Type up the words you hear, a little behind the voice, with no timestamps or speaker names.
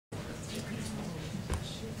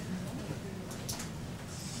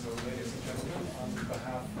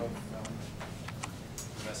behalf of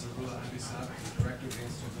Professor Boole and the Director of the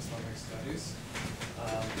Institute of Islamic Studies,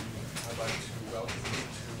 I'd like to welcome you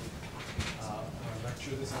to our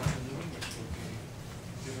lecture this afternoon, which will be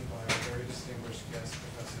given by our very distinguished guest,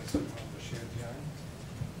 Professor Souleymane Bachir Diagne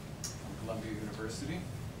from Columbia University.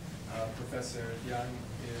 Professor Diagne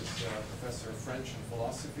is Professor of French and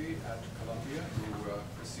Philosophy at Columbia, who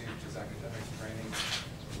received his academic training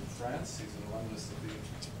in France. He's an alumnus of the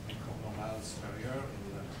École Normale Supérieure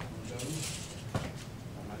in Boole,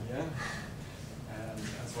 and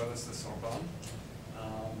as well as the Sorbonne.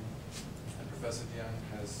 And Professor Diagne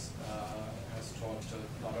has taught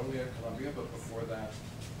not only at Columbia, but before that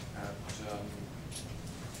at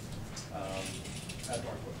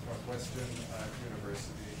Northwestern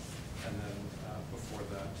University, and then before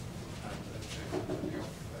that at the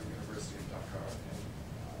University of Dakar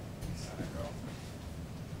in Senegal.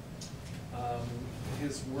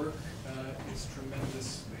 His work is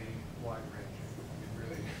tremendously wide-ranging. I mean,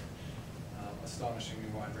 really astonishingly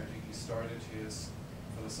wide-ranging. He started his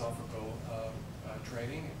philosophical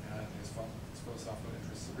training and his philosophical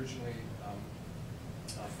interests originally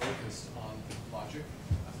focused on logic,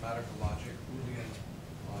 mathematical logic, Boolean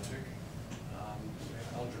logic,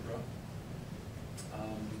 algebra,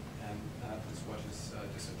 and that is what his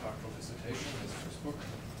doctoral dissertation, his first book,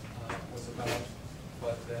 was about.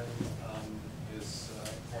 But then his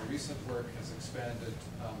more recent work has expanded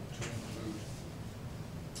to include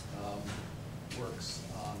works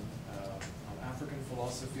on African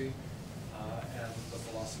philosophy and the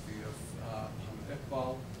philosophy of Mohamed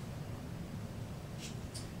Iqbal,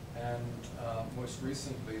 and most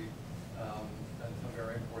recently a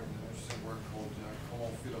very important and interesting work called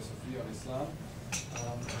Philosophie of Islam,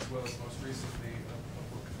 as well as most recently a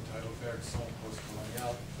book entitled Bergson,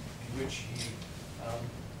 postcolonial, in which he,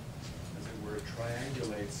 as it were,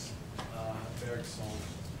 triangulates Bergson,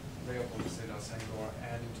 Leopold Sédar Senghor,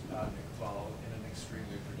 and Iqbal in an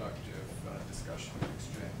extremely productive discussion and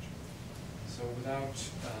exchange. So without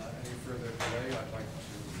any further delay, I'd like to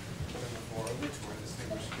turn the floor over to our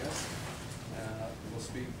distinguished guest, who will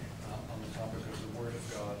speak on the topic of the Word of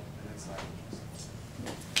God and its languages.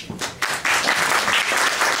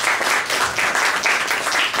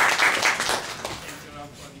 Thank you, Rob,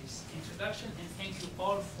 for this introduction, and thank you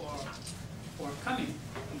all for coming.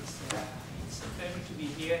 It's a pleasure to be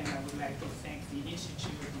here, and I would like to thank the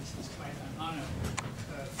Institute. This is quite an honor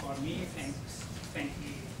for me. Thank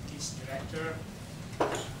its director, my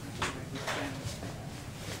good friend,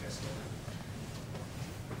 Professor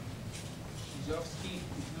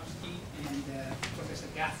and Professor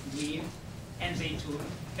Gaffney, and to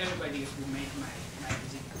everybody who made my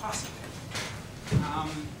visit possible.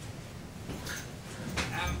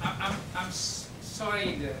 I'm sorry,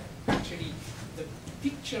 actually, the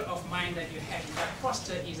picture of mine that you had in that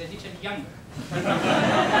poster is a little younger than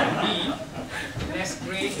me, less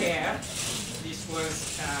gray hair. This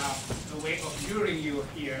was a way of luring you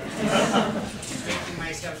here, making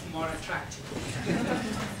myself more attractive.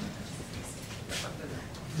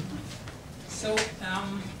 So,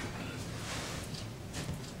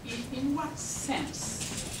 in what sense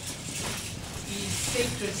is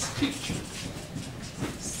sacred scripture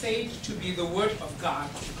said to be the word of God?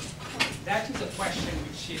 That is a question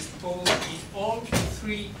which is posed in all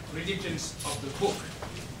three religions of the book.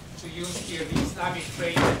 To use here the Islamic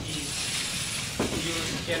phrase that is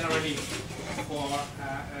used generally for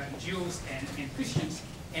Jews and Christians,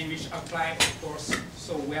 and which apply, of course,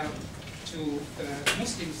 so well to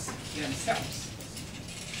Muslims themselves.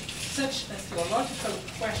 Such a theological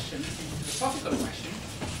question, a philosophical question,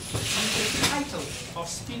 is the title of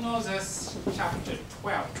Spinoza's chapter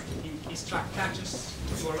 12 in his Tractatus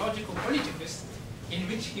Theologico Politicus, in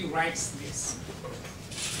which he writes this: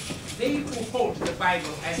 "They who hold the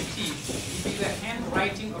Bible as it is, to be the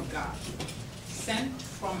handwriting of God, sent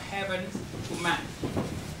from heaven to man,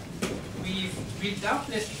 will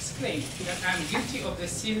doubtless exclaim that I am guilty of the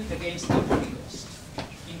sin against the Holy Ghost,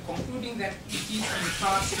 in concluding that it is in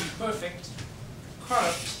parts imperfect,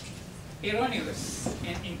 corrupt, erroneous,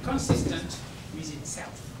 and inconsistent with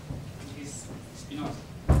itself." It is Spinoza.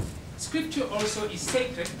 "Scripture also is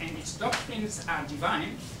sacred, and its doctrines are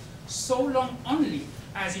divine, so long only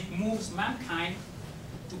as it moves mankind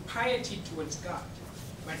to piety towards God.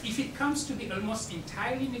 But if it comes to be almost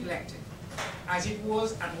entirely neglected, as it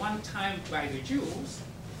was at one time by the Jews,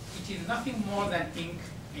 it is nothing more than ink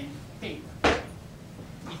and paper.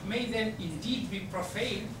 It may then indeed be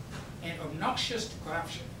profane and obnoxious to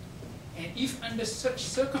corruption. And if under such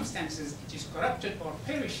circumstances it is corrupted or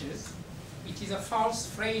perishes, it is a false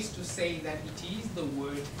phrase to say that it is the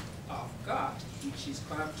word of God which is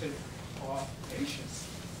corrupted or perishes.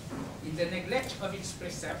 In the neglect of its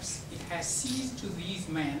precepts, it has ceased to these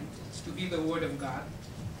men to be the word of God,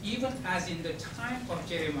 even as in the time of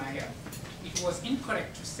Jeremiah, it was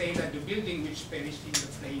incorrect to say that the building which perished in the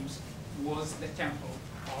flames was the temple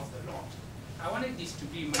of the Lord. I wanted this to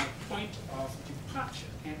be my point of departure,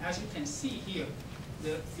 and as you can see here,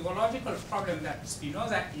 the theological problem that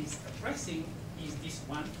Spinoza is addressing is this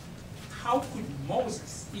one. How could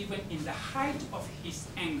Moses, even in the height of his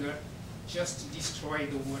anger, just destroy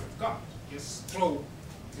the word of God? Just throw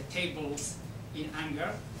the tables in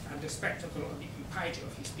anger at the spectacle of the impiety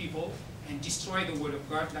of his people and destroy the word of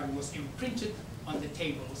God that was imprinted on the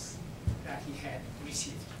tables that he had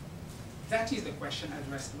received. That is the question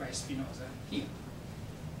addressed by Spinoza here.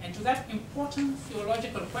 And to that important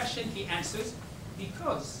theological question he answers,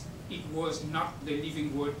 because it was not the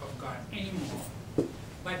living word of God anymore,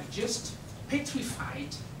 but just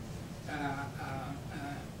petrified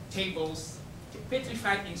tables,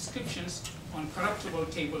 petrified inscriptions on corruptible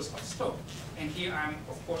tables of stone. And here I'm,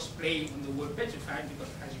 of course, playing on the word petrified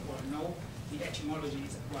because, as you all know, the etymology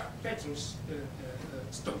is about petrus,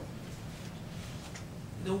 stone.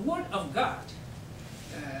 The word of God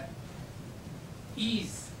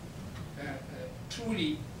is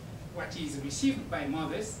truly what is received by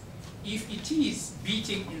mothers if it is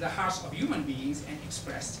beating in the hearts of human beings and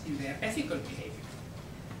expressed in their ethical behavior.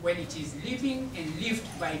 When it is living and lived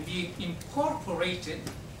by being incorporated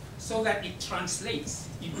so that it translates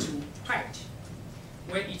into piety.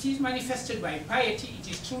 When it is manifested by piety, it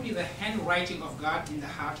is truly the handwriting of God in the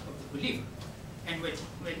heart of the believer. And when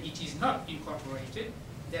it is not incorporated,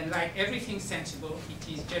 then like everything sensible,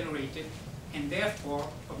 it is generated and therefore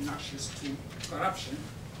obnoxious to corruption,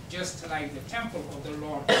 just like the temple of the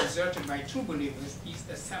Lord deserted by true believers is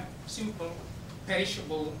a simple,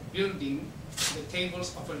 perishable building. The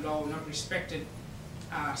tables of a law not respected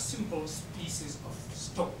are simple pieces of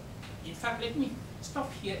stone. In fact, let me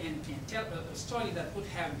stop here and tell a story that would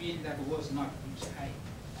have been, that was not, which I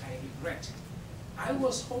regret. I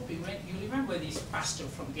was hoping, when you remember this pastor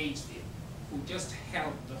from Gainesville, who just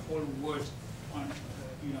held the whole word on,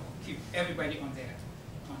 keep everybody on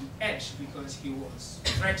edge because he was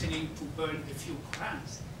threatening to burn a few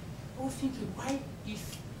Qurans. I was thinking, why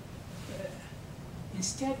if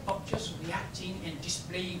instead of just reacting and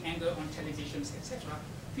displaying anger on televisions, etc.,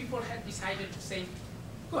 people had decided to say,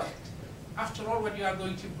 go ahead. After all, what you are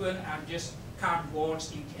going to burn are just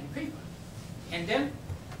cardboards, ink, and paper. And then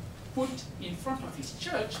put in front of his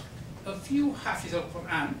church a few Hafiz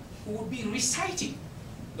al-Quran who would be reciting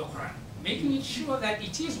the Quran, making it sure that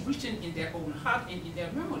it is written in their own heart and in their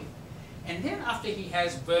memory. And then after he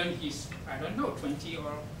has burned his, 20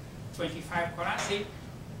 or 25 Quran, say,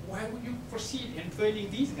 why would you proceed in burning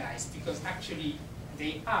these guys? Because actually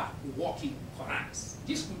they are walking Qurans.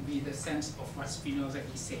 This would be the sense of what Spinoza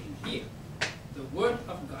is saying here. The word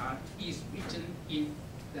of God is written in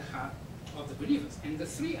the heart of the believers. And the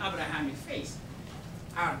three Abrahamic faiths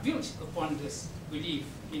are built upon this belief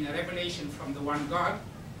in a revelation from the one God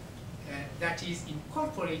that is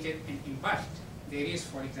incorporated and embodied. There is,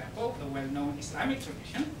 for example, the well-known Islamic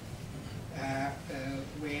tradition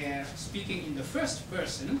where, speaking in the first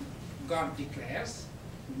person, God declares,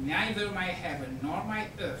 neither my heaven nor my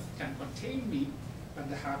earth can contain me, but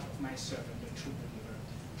the heart of my servant, the true believer,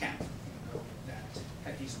 can.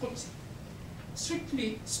 That is Qudsi.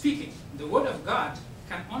 Strictly speaking, the word of God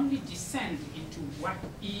can only descend into what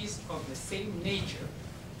is of the same nature,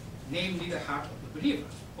 namely the heart of the believer,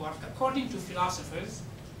 or according to philosophers,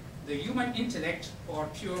 the human intellect or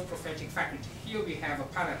pure prophetic faculty. Here we have a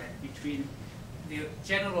parallel between the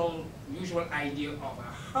general, usual idea of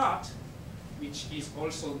a heart, which is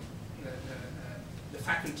also the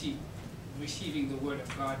faculty receiving the word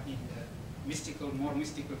of God in the more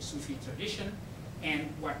mystical Sufi tradition, and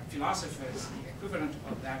what philosophers, the equivalent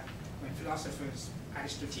of that, when philosophers,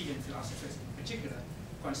 Aristotelian philosophers in particular,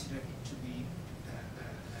 consider it to be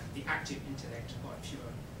the active intellect or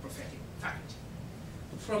pure prophetic faculty.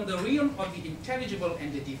 From the realm of the intelligible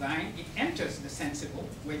and the divine, it enters the sensible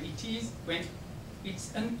when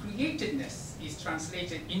its uncreatedness is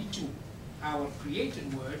translated into our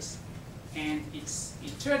created words, and its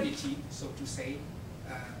eternity, so to say,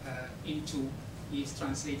 is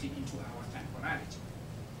translated into our temporality.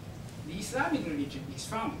 The Islamic religion is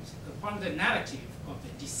founded upon the narrative of the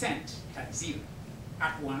descent, tanzil,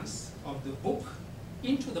 at once of the book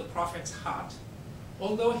into the prophet's heart,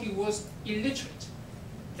 although he was illiterate.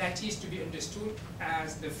 That is to be understood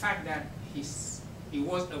as the fact that he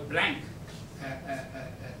was a blank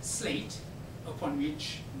slate upon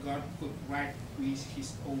which God could write with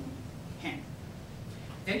his own hand.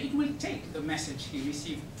 then it will take the message he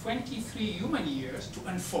received 23 human years to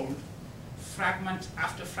unfold, fragment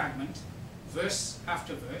after fragment, verse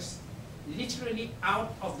after verse, literally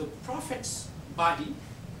out of the prophet's body.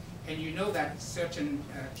 And you know that certain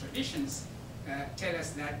traditions tell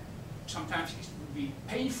us that sometimes it would be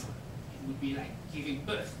painful. It would be like giving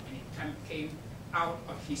birth, and it came out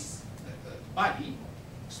of his body,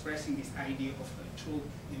 expressing this idea of a true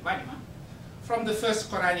embodiment, from the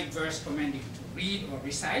first Quranic verse commanding to read or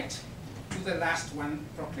recite, to the last one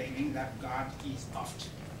proclaiming that God is oft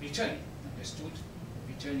returning, understood,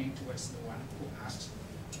 returning towards the one who asked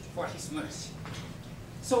for his mercy.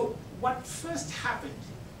 So what first happened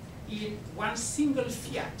in one single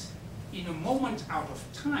fiat, in a moment out of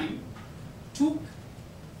time, took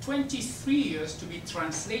 23 years to be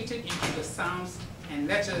translated into the sounds and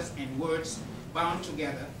letters and words bound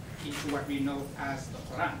together into what we know as the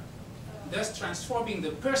Quran, thus transforming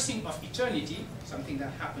the pursing of eternity, something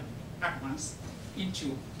that happened at once,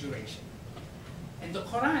 into duration. And the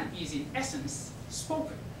Quran is in essence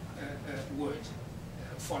spoken word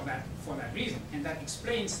for that reason, and that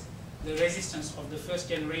explains the resistance of the first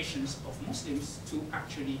generations of Muslims to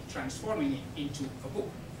actually transforming it into a book.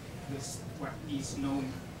 This what is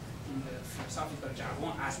known in the philosophical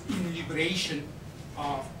jargon as in liberation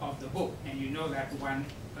of the book. And you know that one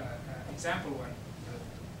example,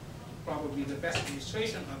 probably the best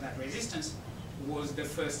illustration of that resistance was the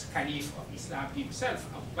first caliph of Islam himself,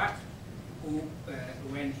 Abu Bakr, who,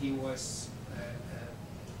 when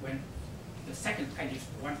the second caliph,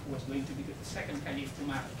 the one who was going to be the second caliph,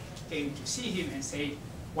 Umar, came to see him and said,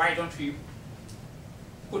 why don't we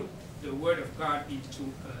put the word of God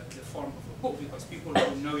into the form of a book, because people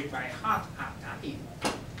who know it by heart are dying.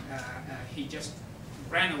 He just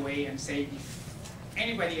ran away and said, if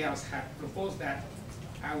anybody else had proposed that,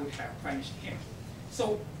 I would have punished him.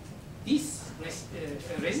 So this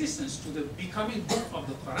resistance to the becoming book of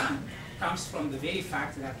the Quran comes from the very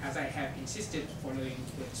fact that, as I have insisted following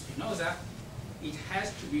Spinoza, it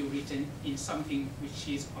has to be written in something which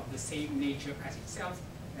is of the same nature as itself,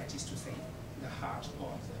 that is to say, the heart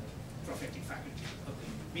or the prophetic faculty of the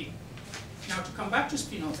human being. Now, to come back to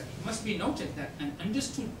Spinoza, it must be noted that an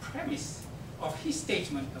understood premise of his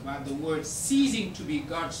statement about the word ceasing to be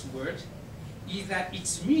God's word is that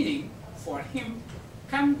its meaning for him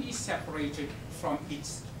can be separated from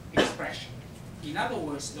its expression. In other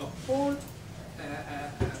words, the whole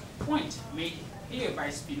point made here by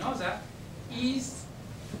Spinoza is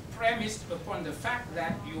premised upon the fact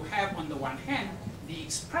that you have, on the one hand, the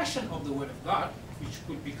expression of the word of God, which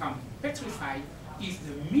could become petrified if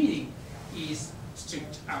the meaning is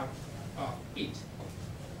stripped out of it.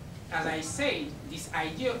 As I said, this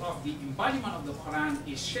idea of the embodiment of the Quran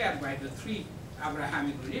is shared by the three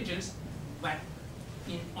Abrahamic religions, but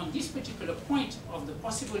on this particular point of the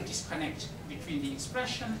possible disconnect between the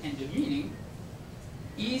expression and the meaning,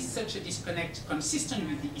 is such a disconnect consistent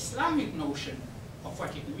with the Islamic notion of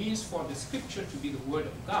what it means for the scripture to be the word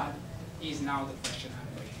of God, is now the question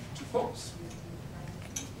I'm going to pose.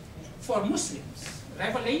 For Muslims,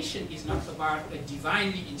 revelation is not about a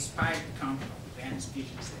divinely inspired account of events,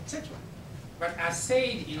 visions, etc. But as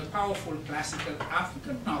said in a powerful classical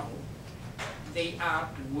African novel, they are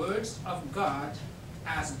words of God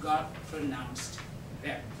as God pronounced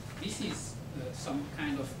them. This is some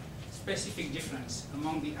kind of specific difference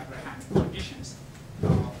among the Abrahamic traditions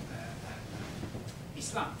of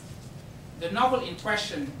Islam. The novel in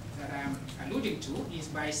question that I'm alluding to is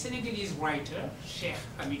by Senegalese writer Cheikh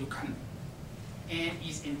Hamidou Kane and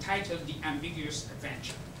is entitled The Ambiguous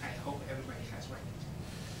Adventure. I hope everybody has read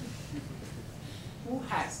it. Who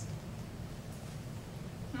has?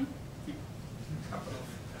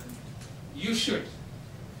 You should.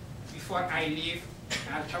 Before I leave,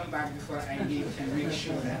 I'll come back before I leave and make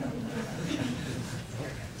sure that.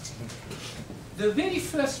 The very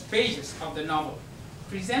first pages of the novel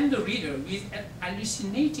present the reader with an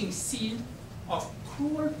hallucinating scene of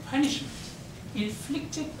cruel punishment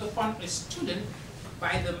inflicted upon a student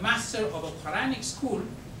by the master of a Quranic school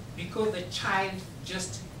because the child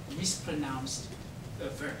just mispronounced a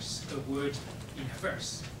verse, a word in a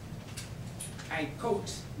verse. I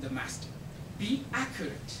quote the master, "Be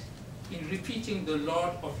accurate in repeating the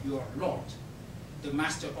Lord of your Lord," the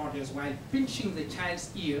master orders while pinching the child's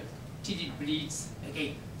ear till it bleeds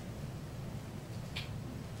again.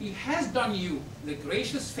 He has done you the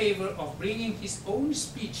gracious favor of bringing his own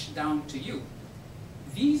speech down to you.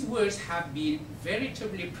 These words have been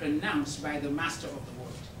veritably pronounced by the master of the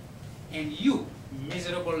world. And you,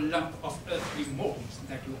 miserable lump of earthly mold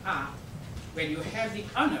that you are, when you have the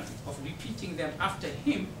honor of repeating them after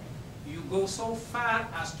him, you go so far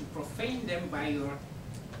as to profane them by your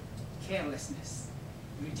carelessness.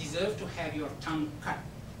 You deserve to have your tongue cut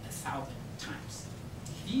 1,000 times.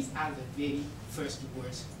 These are the very first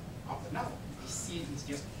words of the novel. This scene is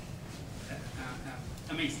just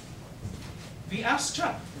amazing. We are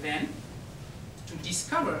struck then to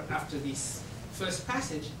discover after this first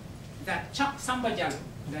passage that Samba Diallo,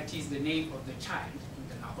 that is the name of the child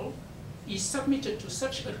in the novel, is submitted to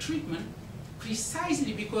such a treatment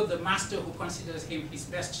precisely because the master, who considers him his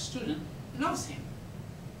best student, loves him.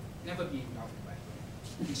 Never being loved by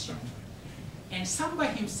the instructor. And Samba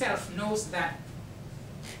himself knows that,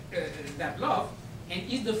 that love, and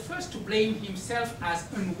is the first to blame himself as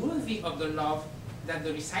unworthy of the love that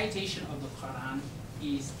the recitation of the Quran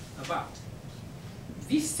is about.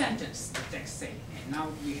 This sentence, the text says, and now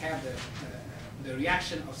we have the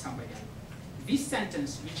reaction of Samba Diallo. This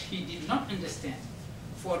sentence, which he did not understand,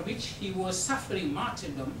 for which he was suffering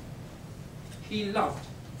martyrdom, he loved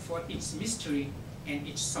for its mystery and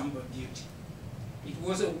its somber beauty. It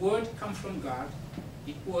was a word come from God.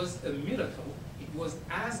 It was a miracle. It was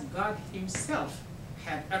as God himself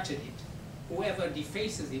had uttered it. Whoever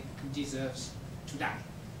defaces it deserves to die.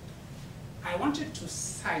 I wanted to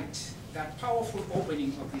cite that powerful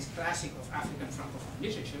opening of this classic of African Francophone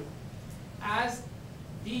literature as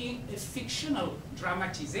being a fictional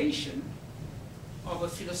dramatization of a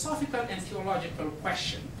philosophical and theological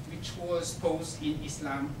question which was posed in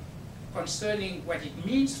Islam concerning what it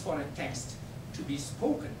means for a text to be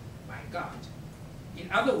spoken by God.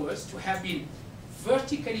 In other words, to have been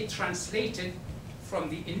vertically translated from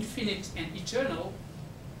the infinite and eternal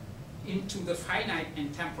into the finite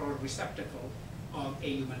and temporal receptacle of a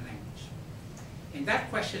human language. And that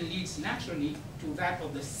question leads naturally to that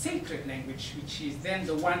of the sacred language, which is then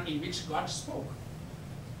the one in which God spoke.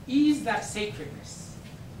 Is that sacredness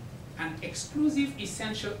an exclusive,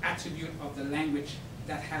 essential attribute of the language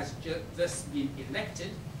that has thus been elected?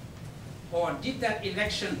 Or did that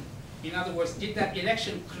election, in other words, did that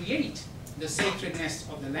election create the sacredness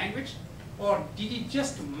of the language? Or did it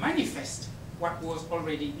just manifest what was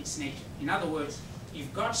already its nature? In other words,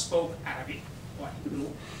 if God spoke Arabic or Hebrew,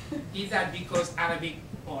 is that because Arabic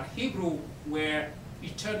or Hebrew were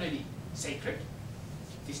eternally sacred,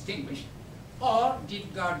 distinguished? Or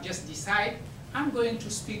did God just decide, I'm going to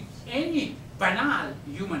speak any banal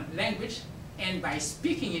human language, and by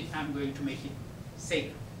speaking it, I'm going to make it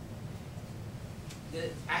sacred?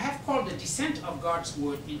 I have called the descent of God's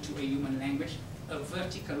word into a human language a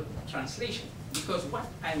vertical translation, because what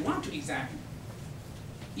I want to examine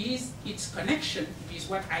is its connection with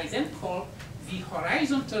what I then call the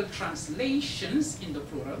horizontal translations, in the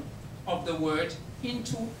plural, of the word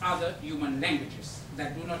into other human languages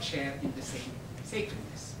that do not share in the same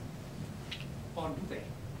sacredness. Or do they?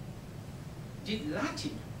 Did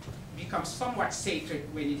Latin become somewhat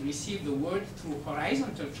sacred when it received the word through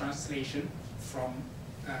horizontal translation from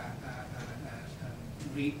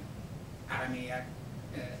Greek, Aramaic,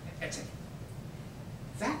 etc.?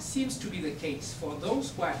 That seems to be the case for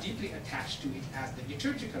those who are deeply attached to it as the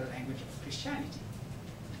liturgical language of Christianity.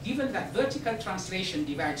 Given that vertical translation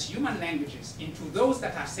divides human languages into those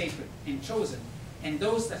that are sacred and chosen and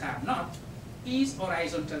those that are not, is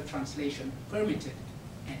horizontal translation permitted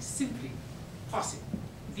and simply possible?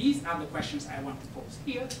 These are the questions I want to pose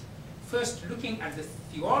here. First, looking at the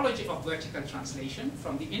theology of vertical translation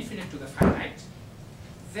from the infinite to the finite,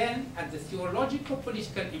 then at the theological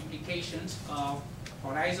political implications of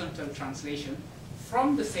horizontal translation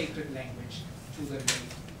from the sacred language to the lay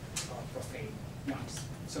or profane ones.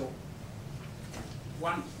 So,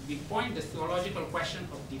 one big point, the theological question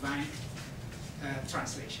of divine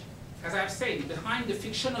translation. As I've said, behind the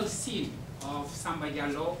fictional scene of Samba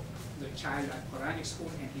Diallo, the child at Quranic school,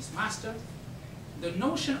 and his master, the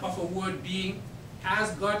notion of a word being as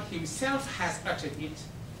God himself has uttered it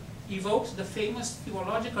evokes the famous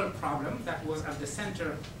theological problem that was at the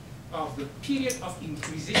center of the period of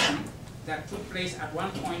Inquisition that took place at one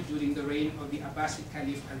point during the reign of the Abbasid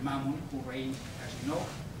Caliph Al-Mamun, who reigned, as you know,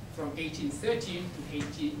 from 1813 to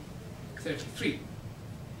 1833.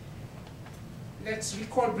 Let's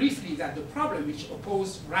recall briefly that the problem which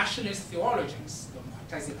opposed rationalist theologians,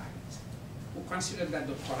 the Mu'tazilites, who considered that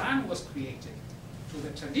the Quran was created, to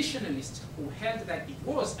the traditionalists who held that it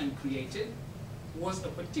was uncreated, was a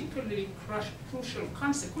particularly crucial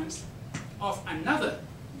consequence of another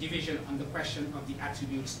division on the question of the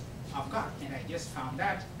attributes of God. And I just found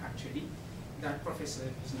out, actually, that Professor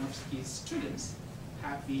Wisnowski's students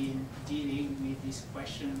have been dealing with this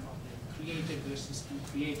question of the created versus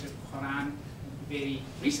uncreated Quran very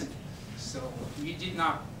recently. So we did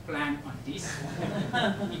not plan on this.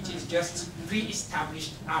 It is just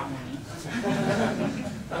pre-established harmony.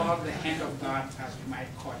 or the hand of God, as we might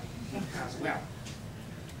call it as well.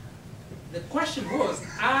 The question was,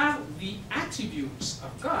 are the attributes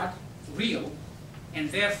of God real, and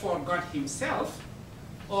therefore God himself,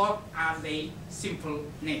 or are they simple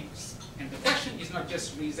names? And the question is not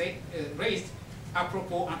just raised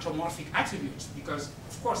apropos anthropomorphic attributes, because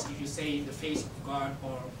of course if you say the face of God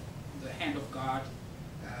or the hand of God,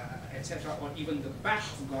 etc., or even the back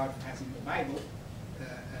of God as in the Bible,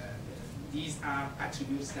 these are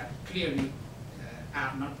attributes that clearly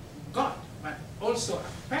are not God. But also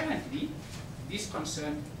apparently this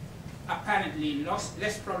concern apparently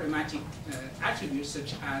less problematic attributes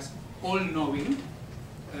such as all-knowing,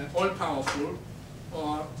 all-powerful,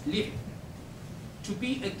 or living. To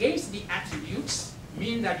be against the attributes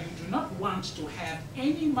mean that you do not want to have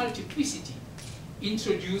any multiplicity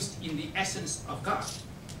introduced in the essence of God.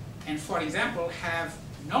 And for example, have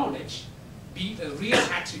knowledge be a real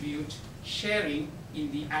attribute sharing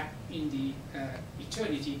in the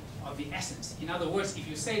eternity of the essence. In other words, if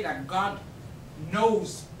you say that God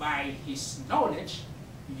knows by his knowledge,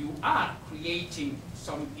 you are creating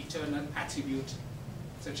some eternal attribute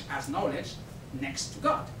such as knowledge next to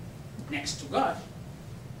God. Next to God,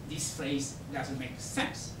 this phrase doesn't make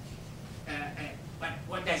sense. But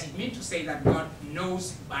what does it mean to say that God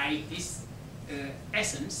knows by his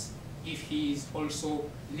essence if he is also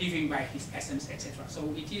living by his essence, etc.?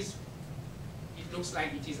 So it looks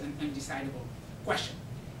like it is an undecidable question.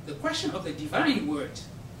 The question of the divine word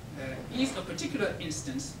is a particular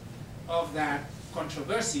instance of that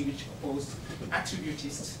controversy which opposed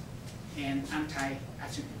attributists and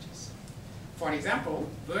anti-attributists. For example,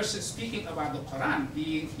 verses speaking about the Quran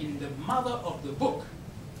being in the mother of the book,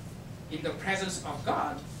 in the presence of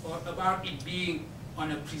God, or about it being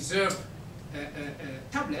on a preserved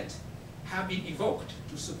tablet, have been evoked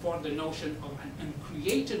to support the notion of an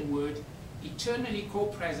uncreated word eternally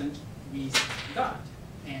co-present with God.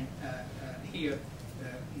 And here,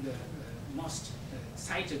 the most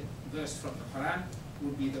cited verse from the Quran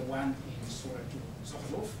would be the one in Surah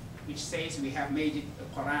Zukhruf, which says, "We have made it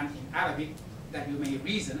a Quran in Arabic that you may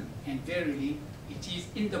reason, and verily it is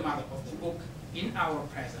in the mother of the book, in our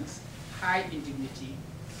presence, high in dignity,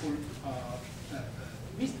 full of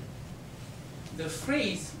wisdom." The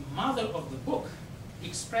phrase mother of the book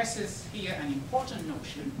expresses here an important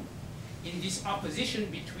notion in this opposition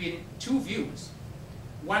between two views.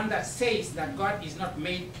 One that says that God is not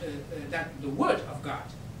made, that the word of God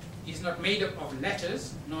is not made up of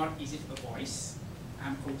letters, nor is it a voice.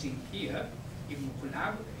 I'm quoting here Ibn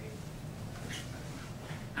Qulab,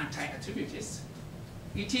 anti-attributist.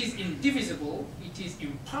 It is indivisible, it is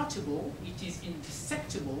impartible, it is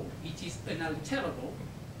indissectible, it is unalterable,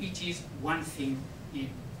 it is one thing in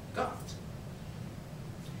God.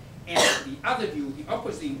 And the other view, the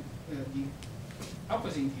opposing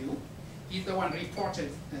view, is the one reported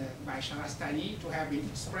by Sharastani to have been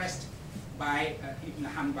expressed by Ibn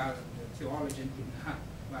Hanbal, the theologian Ibn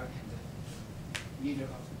Hanbal, and the leader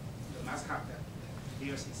of the Mazhab that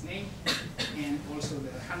bears his name, and also the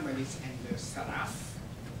Hanbalites and the Salaf,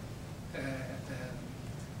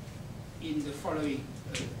 in the following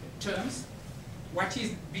terms. What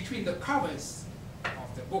is between the covers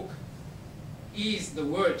of the book is the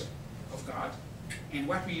word of God, and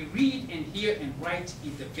what we read and hear and write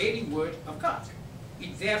is the very word of God.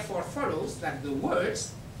 It therefore follows that the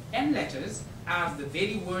words and letters are the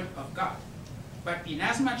very word of God. But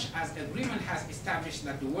inasmuch as agreement has established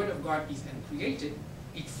that the word of God is uncreated,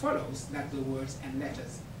 it follows that the words and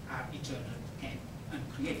letters are eternal and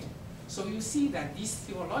uncreated. So you see that this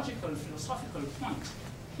theological, philosophical point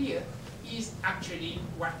here is actually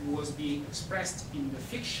what was being expressed in the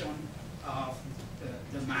fiction of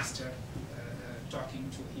the master talking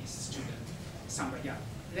to his student Sambayal.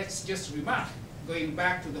 Let's just remark, going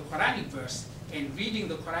back to the Quranic verse and reading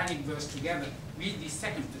the Quranic verse together with the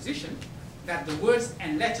second position, that the words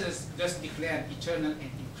and letters thus declared eternal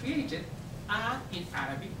and uncreated are in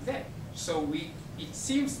Arabic there. So it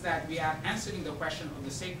seems that we are answering the question of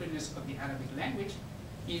the sacredness of the Arabic language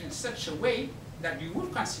in such a way that we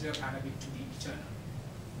would consider Arabic to be eternal,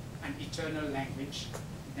 an eternal language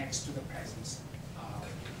next to the presence of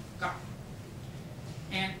God.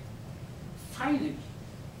 And finally,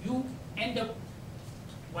 you end up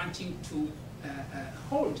wanting to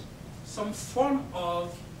hold some form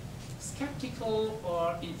of skeptical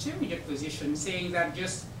or intermediate position, saying that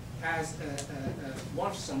just as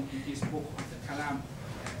Wolfson in his book on the Kalam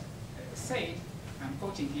said, I'm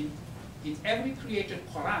quoting him, in every created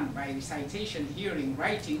Quran by recitation, hearing,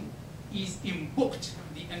 writing, is imbooked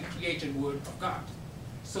the uncreated word of God.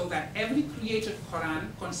 So that every created Quran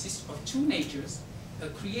consists of two natures, a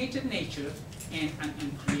created nature and an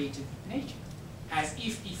uncreated nature. As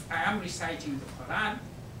if I am reciting the Quran,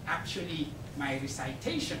 actually my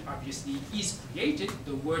recitation obviously is created.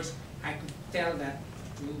 The words, I could tell that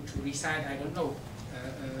to recite, I don't know,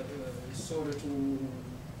 Surah to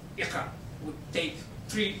Iqra would take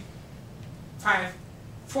 3, 5,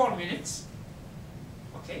 4 minutes.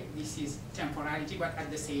 Okay, this is temporality, but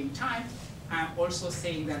at the same time, I'm also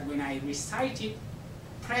saying that when I recite it,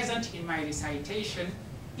 present in my recitation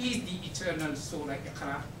is the eternal Surah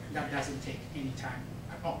Iqra that doesn't take any time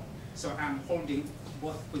at all. So I'm holding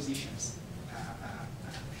both positions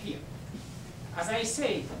here. As I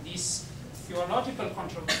say, this theological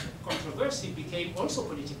controversy became also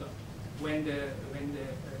political when the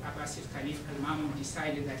Abbasid Caliph al-Ma'mun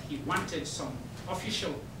decided that he wanted some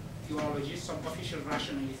official theology, some official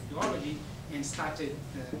rationalist theology, and started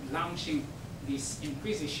launching this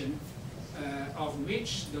inquisition, of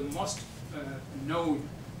which the most known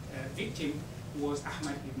victim was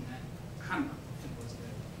Ahmad ibn Hanbal. He was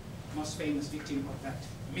the most famous victim of that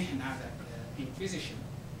mihna, that inquisition,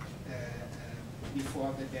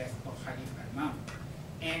 before the death of Khalif al-Ma'mun.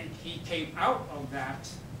 And he came out of that,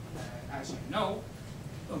 as you know,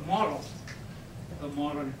 a moral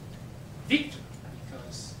victor,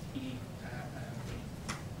 because he,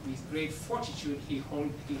 with great fortitude, he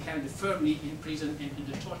held firmly in prison and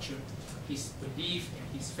in the torture his belief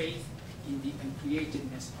and his faith in the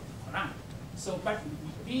uncreatedness of the Quran. So, but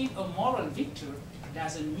being a moral victor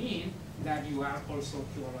doesn't mean that you are also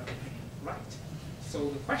theologically right. So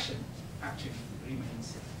the question actually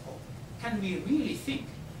remains, can we really think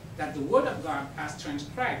that the Word of God, as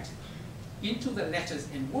transcribed into the letters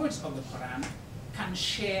and words of the Quran, can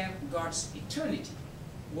share God's eternity?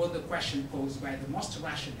 Was the question posed by the most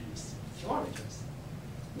rationalist theologians.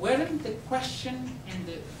 Weren't the question and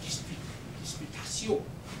the disputation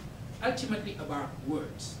ultimately about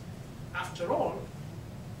words? After all,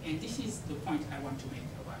 and this is the point I want to make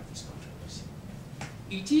about this controversy,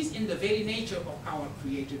 it is in the very nature of our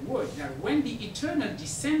created word that when the eternal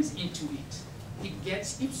descends into it, it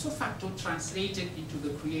gets ipso facto translated into the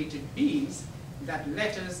created beings that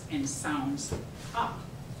letters and sounds are.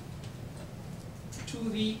 To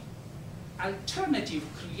the alternative,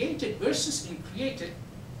 created versus uncreated,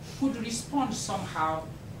 could respond somehow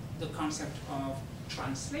the concept of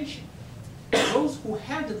translation. Those who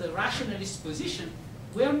held the rationalist position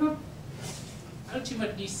were not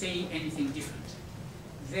ultimately saying anything different.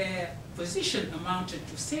 Their position amounted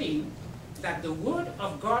to saying that the Word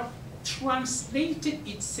of God translated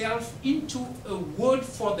itself into a word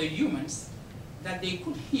for the humans that they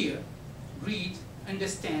could hear, read,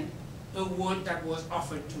 understand, a word that was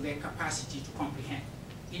offered to their capacity to comprehend.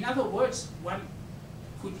 In other words, one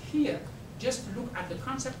could here just look at the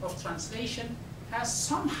concept of translation as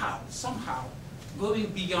somehow going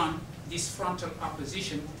beyond this frontal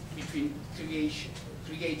opposition between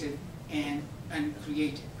created and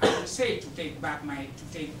uncreated. I would say, to take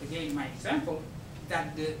again my example,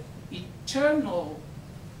 that the eternal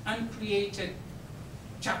uncreated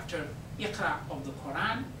chapter Iqra of the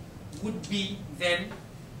Quran would be then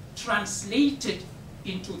translated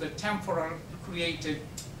into the temporal created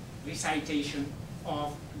recitation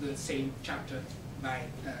of the same chapter by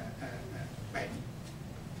me.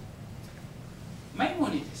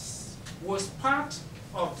 Maimonides was part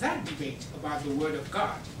of that debate about the Word of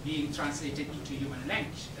God being translated into human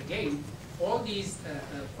language. Again, all these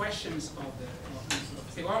questions of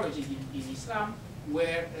theology in Islam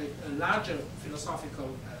were a larger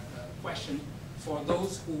philosophical question for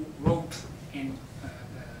those who wrote in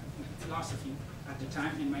philosophy at the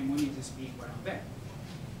time, and Maimonides being one of them.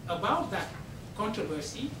 About that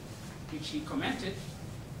controversy, which he commented,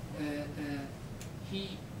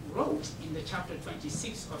 he wrote in the chapter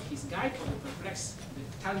 26 of his Guide of the Perplexed,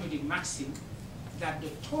 the Talmudic maxim, that the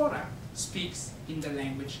Torah speaks in the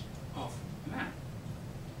language of man.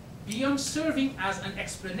 Beyond serving as an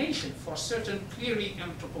explanation for certain clearly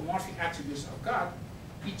anthropomorphic attributes of God,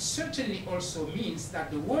 it certainly also means that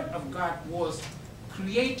the Word of God was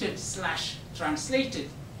created / translated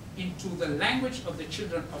into the language of the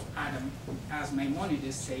children of Adam, as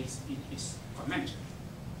Maimonides says in his commentary.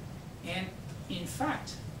 And in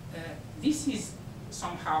fact, this is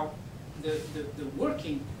somehow the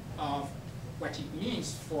working of what it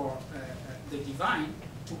means for the divine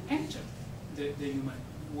to enter the human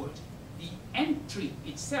world. The entry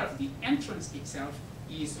itself, the entrance itself,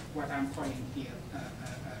 is what I'm calling here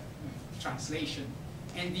translation.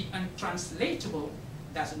 And the untranslatable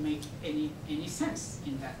doesn't make any sense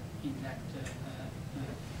in that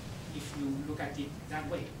if you look at it that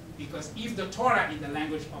way. Because if the Torah in the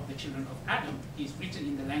language of the children of Adam is written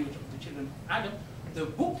in the language of the children of Adam, the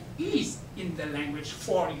book is in the language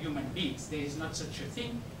for human beings. There is not such a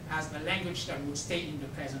thing as a language that would stay in the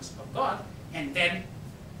presence of God and then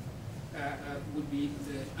would be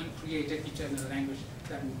the uncreated eternal language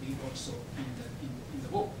that would be also in the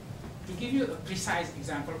book. To give you a precise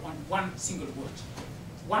example on one single word,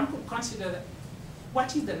 one could consider that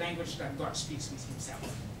what is the language that God speaks with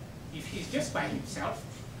himself? If he's just by himself,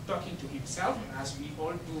 talking to himself, as we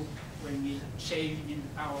all do when we shave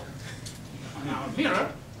on our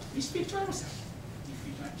mirror, we speak to ourselves. If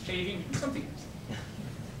we're not shaving, we do something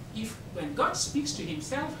else. When God speaks to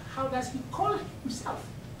himself, how does he call himself?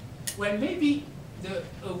 Well, maybe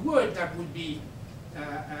a word that would be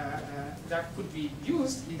that could be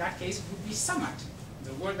used in that case would be samad,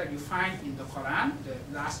 the word that you find in the Quran, the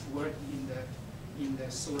last word in the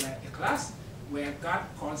Surah Ikhlas, where God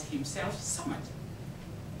calls himself samad.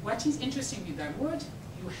 What is interesting with that word,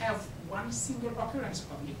 you have one single occurrence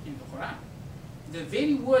of it in the Quran. The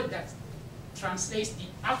very word that translates the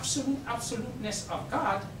absoluteness of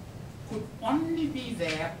God could only be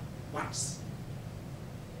there once.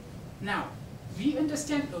 Now, we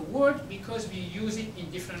understand a word because we use it in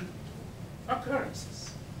different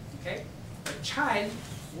occurrences. Okay? A child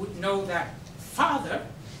would know that father,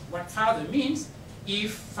 what father means,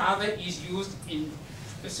 if father is used in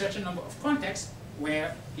a certain number of contexts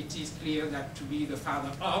where it is clear that to be the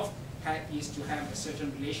father of is to have a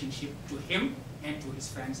certain relationship to him and to his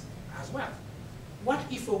friends as well. What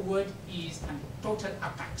if a word is a total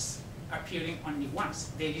apax, appearing only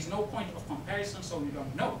once? There is no point of comparison, so you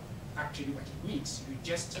don't know actually what it means. You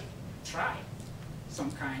just try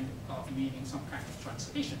some kind of meaning, some kind of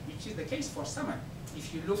translation, which is the case for samad.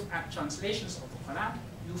 If you look at translations of the Quran,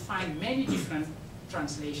 you find many different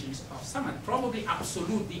translations of samad. Probably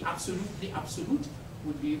absolutely absolute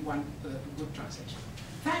would be one good translation.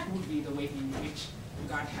 That would be the way in which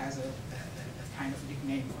God has a kind of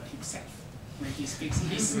nickname for himself, when he speaks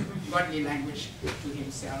his godly language to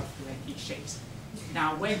himself when he shapes.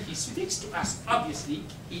 Now, when he speaks to us, obviously,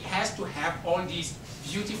 he has to have all these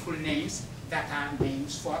beautiful names that are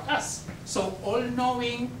names for us. So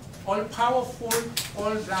all-knowing, all-powerful,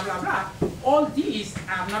 all blah, blah, blah, all these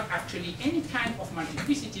are not actually any kind of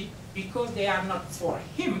multiplicity because they are not for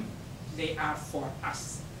him, they are for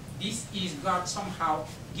us. This is God somehow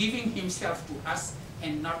giving himself to us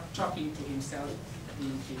and not talking to himself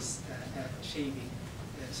in his shaving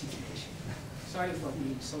situation. Sorry for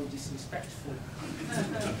being so disrespectful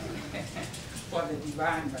for the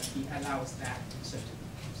divine, but he allows that in certain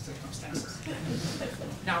circumstances.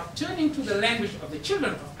 Now, turning to the language of the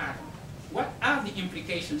children of Adam, what are the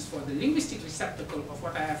implications for the linguistic receptacle of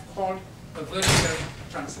what I have called a vertical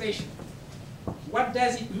translation? What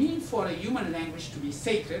does it mean for a human language to be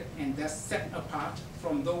sacred and thus set apart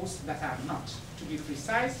from those that are not? To be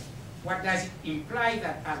precise, what does it imply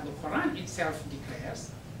that, as the Quran itself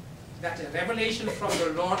declares, that a revelation from the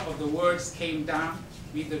Lord of the worlds came down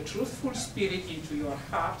with the truthful spirit into your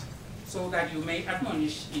heart so that you may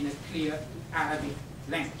admonish in a clear Arabic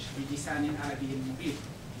language, بِلِسَانٍ عَرَبِيٍّ مُبِينٍ.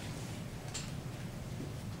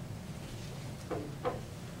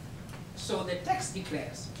 So the text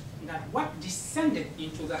declares that what descended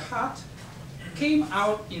into the heart came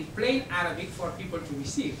out in plain Arabic for people to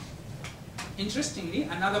receive. Interestingly,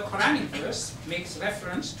 another Quranic verse makes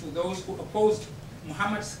reference to those who opposed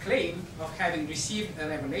Muhammad's claim of having received a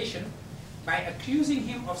revelation by accusing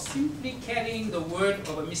him of simply carrying the word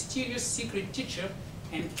of a mysterious secret teacher,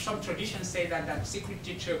 and some traditions say that that secret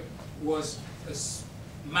teacher was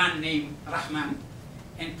a man named Rahman,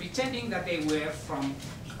 and pretending that they were from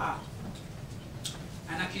God.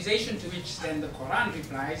 An accusation to which then the Quran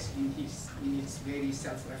replies in its very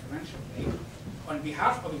self-referential way, on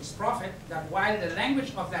behalf of its prophet, that while the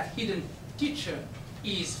language of that hidden teacher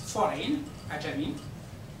is foreign, Ajami,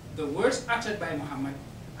 the words uttered by Muhammad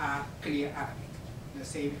are clear Arabic. The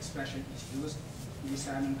same expression is used,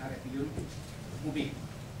 Lisanun Arabiyyun Mubin.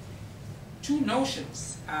 Two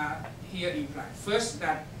notions are here implied. First,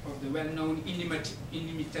 that of the well-known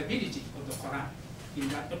inimitability of the Quran, in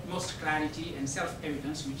that utmost clarity and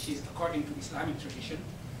self-evidence, which is, according to Islamic tradition,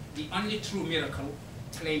 the only true miracle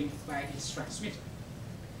claimed by its transmitter.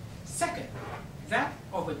 Second, that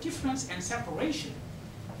of a difference and separation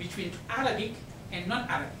between Arabic and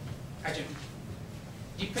non-Arabic, Ajami.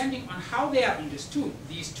 Depending on how they are understood,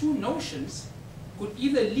 these two notions could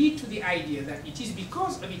either lead to the idea that it is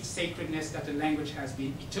because of its sacredness that a language has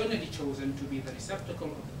been eternally chosen to be the receptacle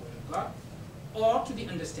of the word of God, or to the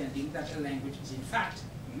understanding that a language is in fact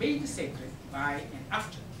made sacred by and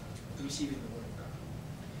after receiving the word of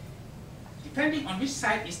God. Depending on which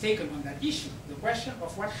side is taken on that issue, the question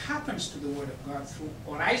of what happens to the word of God through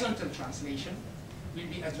horizontal translation will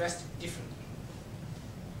be addressed differently.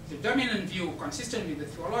 The dominant view, consistent with the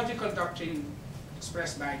theological doctrine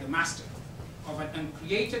expressed by the master of an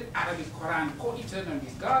uncreated Arabic Quran co-eternal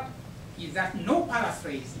with God, is that no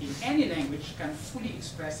paraphrase in any language can fully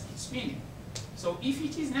express its meaning. So if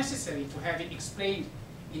it is necessary to have it explained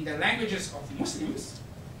in the languages of Muslims,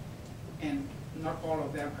 and not all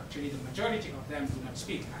of them, actually the majority of them do not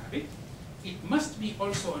speak Arabic, it must be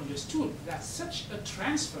also understood that such a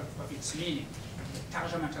transfer of its meaning,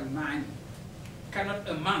 tarjamat al-ma'ani, cannot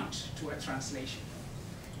amount to a translation.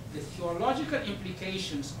 The theological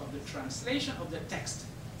implications of the translation of the text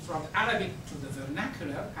from Arabic to the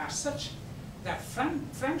vernacular are such that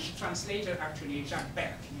French translator, actually Jacques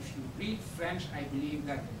Berck, if you read French, I believe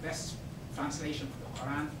that the best translation of the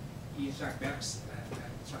Quran is Jacques Berck's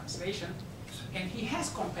translation, and he has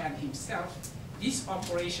compared himself this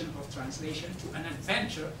operation of translation to an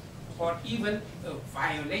adventure or even a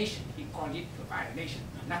violation. He called it a violation,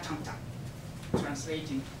 an attentat.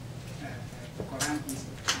 Translating the Quran is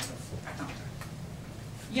a kind of attentat.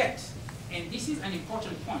 Yet, and this is an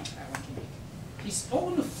important point I want to make, his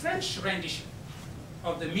own French rendition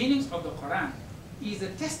of the meanings of the Quran is a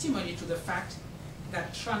testimony to the fact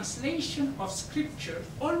that translation of scripture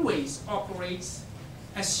always operates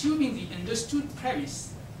assuming the understood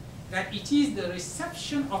premise that it is the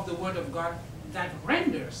reception of the word of God that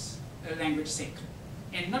renders a language sacred,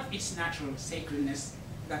 and not its natural sacredness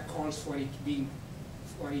that calls for it being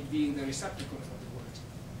the receptacle of the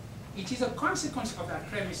word. It is a consequence of that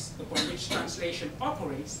premise upon which translation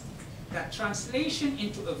operates that translation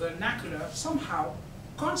into a vernacular somehow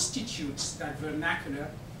constitutes that vernacular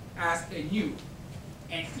as a new,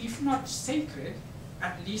 and if not sacred,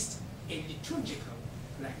 at least a liturgical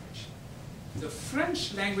language. The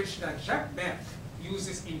French language that Jacques Berck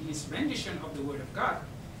uses in his rendition of the Word of God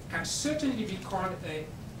can certainly be called a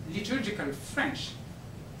liturgical French.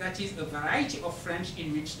 That is a variety of French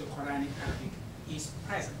in which the Quranic Arabic is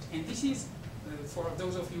present. And this is, for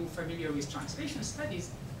those of you familiar with translation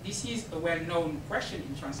studies, this is a well-known question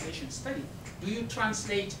in translation study. Do you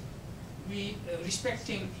translate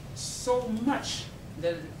respecting so much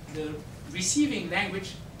the receiving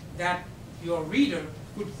language that your reader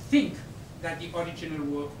could think that the original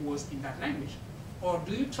work was in that language? Or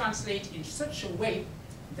do you translate in such a way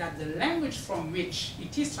that the language from which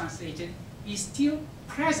it is translated is still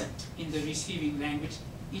present in the receiving language?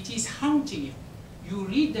 It is haunting you. You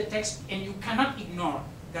read the text and you cannot ignore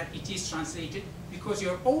that it is translated because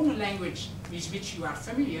your own language with which you are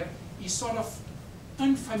familiar is sort of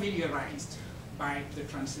unfamiliarized by the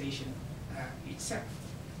translation itself.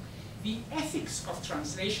 The ethics of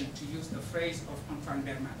translation, to use the phrase of Antoine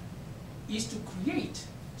Berman, is to create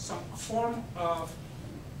some form of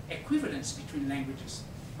equivalence between languages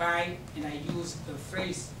by, and I use the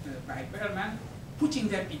phrase by Berman, putting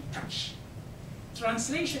them in touch.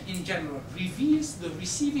 Translation in general reveals the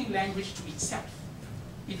receiving language to itself.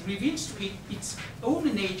 It reveals to it its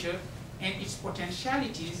own nature and its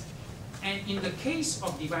potentialities, and in the case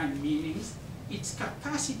of divine meanings, its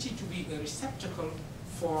capacity to be a receptacle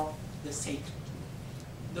for the sacred.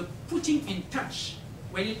 The putting in touch,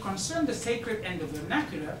 when it concerns the sacred and the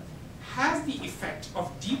vernacular, has the effect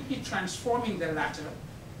of deeply transforming the latter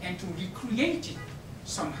and to recreate it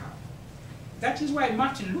somehow. That is why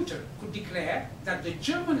Martin Luther could declare that the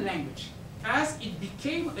German language, as it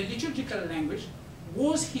became a liturgical language,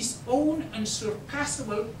 was his own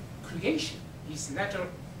unsurpassable creation. His letter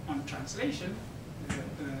on translation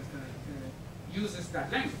uses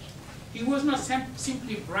that language. He was not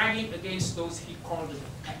simply bragging against those he called the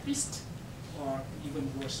papists, or even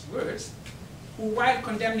worse words, who, while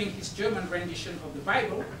condemning his German rendition of the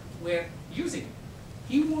Bible, were using it.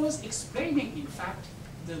 He was explaining, in fact,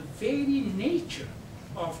 the very nature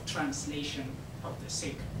of translation of the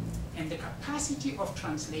sacred and the capacity of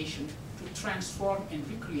translation to transform and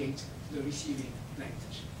recreate the receiving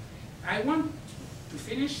language. I want to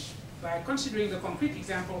finish by considering the concrete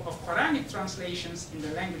example of Quranic translations in the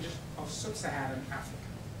languages of sub-Saharan Africa.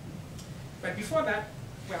 But before that,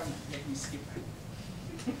 well, no, let me skip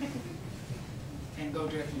that and go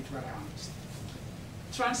directly to what I want to say.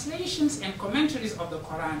 Translations and commentaries of the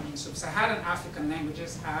Quran in sub-Saharan African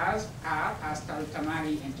languages are, as Tarek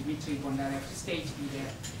Tamari and Dimitri Bondarev state in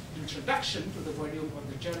their introduction to the volume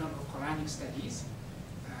of the Journal of Quranic Studies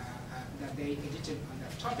that they edited on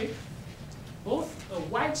that topic, both a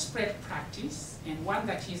widespread practice and one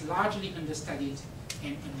that is largely understudied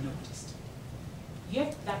and unnoticed.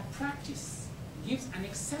 Yet that practice gives an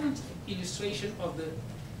excellent illustration of the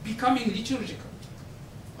becoming liturgical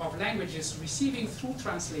of languages receiving through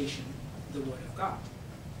translation the Word of God.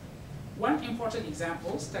 One important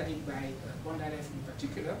example studied by Bondarev in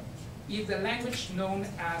particular is the language known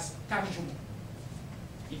as Tarjuma.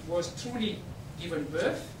 It was truly given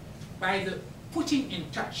birth by the putting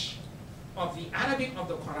in touch of the Arabic of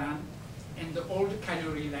the Quran and the old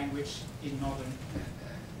Kanuri language in northern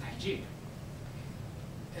Nigeria.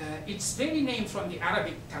 Its very name from the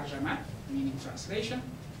Arabic tarjama, meaning translation,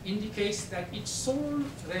 indicates that its sole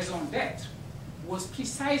raison d'etre was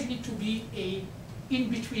precisely to be a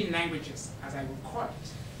in-between languages, as I would call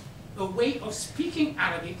it, a way of speaking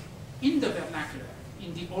Arabic in the vernacular,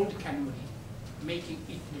 in the old Kanuri, making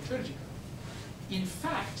it liturgical. In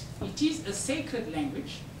fact, it is a sacred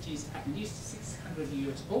language, it is at least 600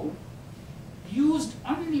 years old, used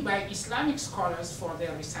only by Islamic scholars for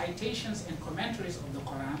their recitations and commentaries of the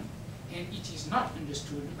Quran, and it is not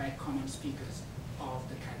understood by common speakers of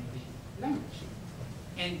the Kanuri language.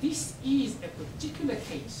 And this is a particular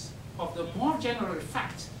case of the more general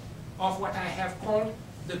fact of what I have called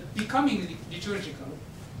the becoming liturgical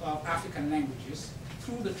of African languages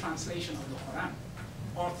through the translation of the Quran,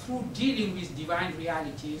 or through dealing with divine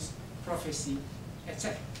realities, prophecy,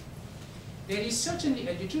 etc. There is certainly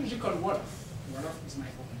a liturgical Wolof. Wolof is my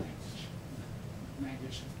own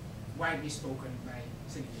language widely spoken by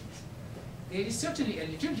Senegalese. There is certainly a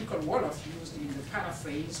liturgical Wolof used in the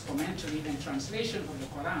paraphrase, commentary, and translation of the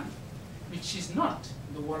Quran, which is not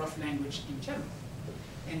the Wolof language in general.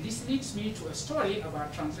 And this leads me to a story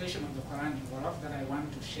about translation of the Quran in Wolof that I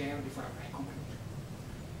want to share before I conclude.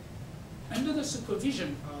 Under the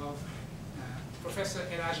supervision of Professor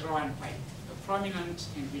Elhaj Rawan Pai, a prominent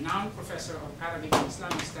and renowned professor of Arabic and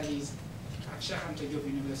Islamic studies at Cheikh Anta Diop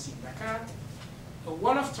University in Dakar, a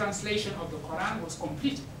Wolof translation of the Quran was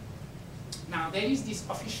completed. Now, there is this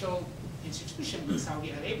official institution in Saudi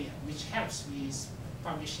Arabia which helps with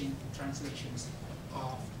publishing translations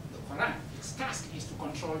of the Quran. Its task is to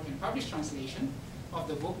control and publish translation of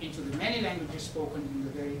the book into the many languages spoken in the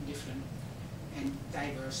very different and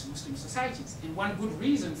diverse Muslim societies. And one good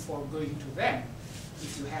reason for going to them,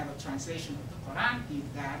 if you have a translation of the Quran, is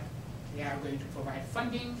that they are going to provide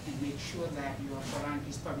funding and make sure that your Quran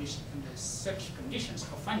is published under such conditions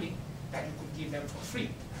of funding that you could give them for free,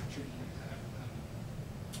 actually.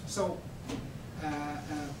 So,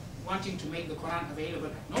 wanting to make the Quran available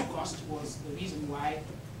at no cost was the reason why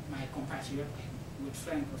my compatriot and good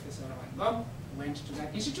friend, Professor Rawan Bob, went to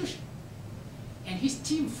that institution. And his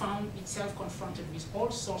team found itself confronted with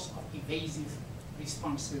all sorts of evasive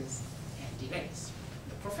responses and delays.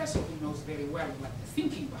 The professor, who knows very well what the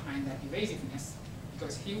thinking behind that evasiveness,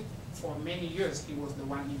 because he, for many years, he was the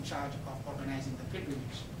one in charge of organizing the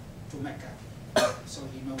pilgrimage to Mecca, so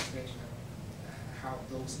he knows very well how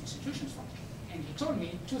those institutions function. And he told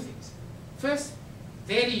me two things. First,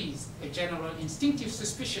 there is a general instinctive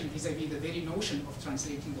suspicion vis-à-vis the very notion of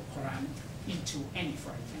translating the Quran into any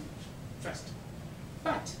foreign language, first.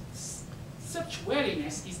 But such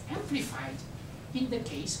wariness is amplified in the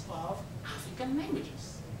case of African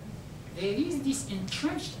languages. There is this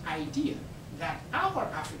entrenched idea that our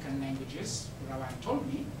African languages, Rawan told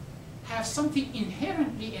me, have something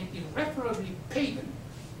inherently and irreparably pagan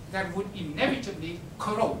that would inevitably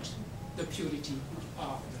corrode the purity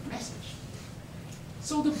of the message.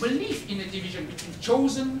 So the belief in a division between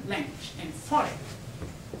chosen language and foreign,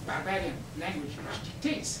 barbarian language, which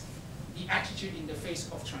dictates the attitude in the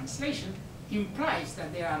face of translation, implies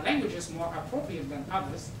that there are languages more appropriate than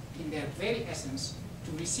others in their very essence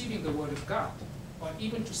to receiving the word of God, or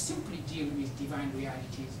even to simply deal with divine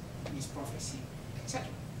realities, with prophecy, etc.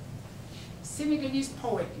 Senegalese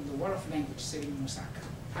poet in the Wolof language, Serigne Moussa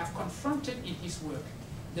Ka, have confronted in his work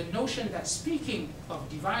the notion that speaking of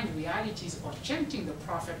divine realities or chanting the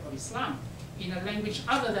Prophet of Islam in a language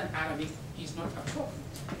other than Arabic is not appropriate.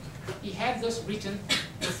 He had thus written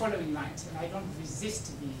the following lines, and I don't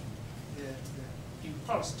resist the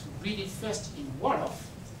impulse to read it first in Wolof,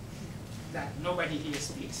 that nobody here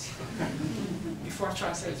speaks, before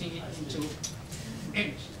translating it into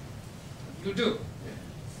English. You do.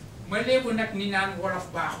 Ma léebu nag ni naan Wolof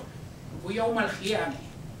baaxul bu yowmal xiyaame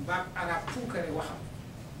baab arab puukare waxam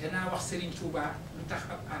danaa wax Serigne Touba lu tax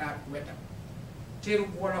ab arab wetam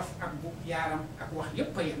teerub Wolof ak bu yaaram ak wax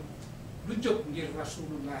yépp a yem lu jóg ngir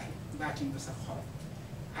Rasulullahi baatin ba sa xol.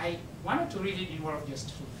 I wanted to read it in Wolof just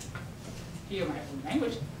to hear my own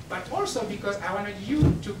language, but also because I wanted you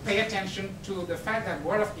to pay attention to the fact that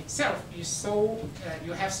Wolof itself is so,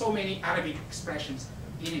 you have so many Arabic expressions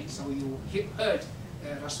in it. So you heard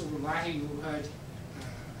Rasulullah, you heard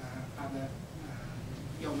other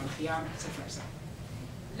Yawm al-Qiyam, etc.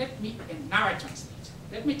 Let me, and now I translate.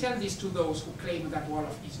 Let me tell this to those who claim that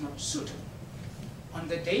Wolof is not suitable. on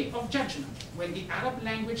the day of judgment, when the Arab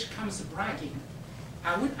language comes bragging,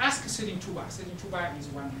 I would ask Selim Touba. Selim Touba is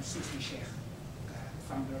one Sufi Sheikh,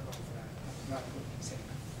 founder of Brotherhood in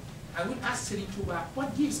Senegal. I would ask Selim Touba,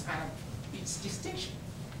 what gives Arab its distinction?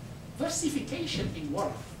 Versification in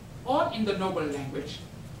Wolof, or in the noble language,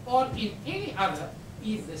 or in any other,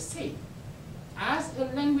 is the same. As a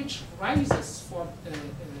language rises for,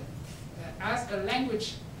 as a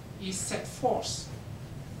language is set forth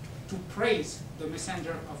to praise the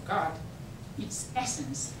messenger of God, its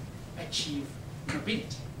essence achieves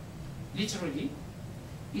nobility. Literally,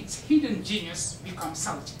 its hidden genius becomes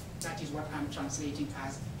salty. That is what I'm translating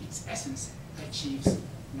as its essence achieves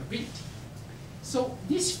nobility. So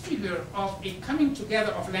this figure of a coming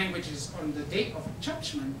together of languages on the day of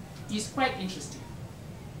judgment is quite interesting.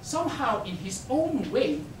 Somehow, in his own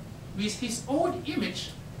way, with his own image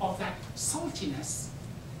of that saltiness,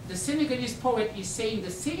 the Senegalese poet is saying the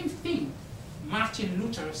same thing Martin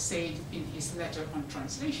Luther said in his letter on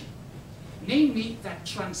translation. Namely, that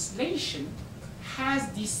translation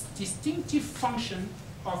has this distinctive function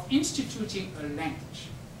of instituting a language,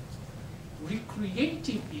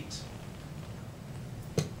 recreating it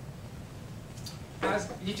as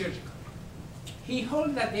liturgical. He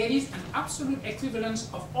holds that there is an absolute equivalence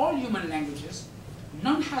of all human languages.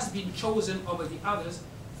 None has been chosen over the others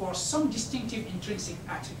for some distinctive intrinsic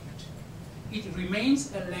attribute. It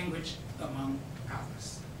remains a language among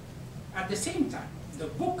others. At the same time, the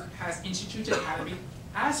book has instituted Arabic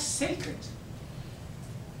as sacred,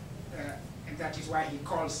 and that is why he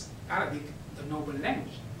calls Arabic the noble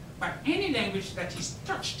language. But any language that is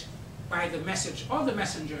touched by the message or the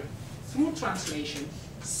messenger through translation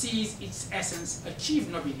sees its essence achieve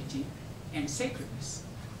nobility and sacredness.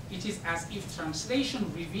 It is as if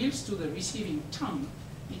translation reveals to the receiving tongue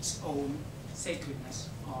its own sacredness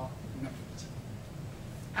or nobility.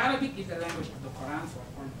 Arabic is the language of the Quran for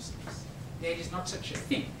all Muslims. There is not such a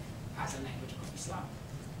thing as a language of Islam.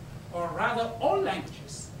 Or rather, all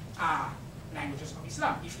languages are languages of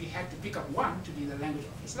Islam. If we had to pick up one to be the language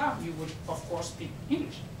of Islam, we would, of course, pick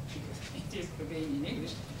English, because it is again in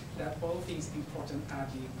English that all things important are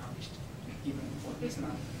being published, even for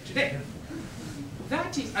Islam today.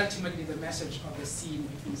 That is ultimately the message of the scene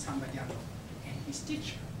between Samba Diallo and his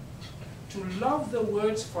teacher. To love the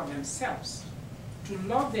words for themselves, to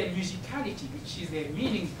love their musicality, which is their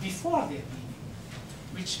meaning before their meaning,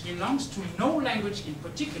 which belongs to no language in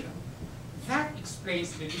particular, that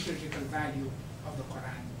explains the liturgical value of the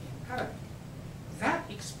Quran in Arabic. That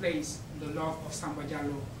explains the love of Samba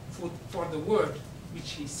Diallo for the word,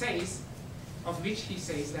 which he says, of which he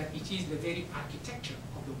says that it is the very architecture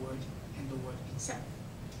of the word and the word itself.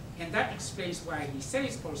 And that explains why he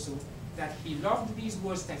says also that he loved these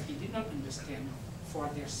words that he did not understand for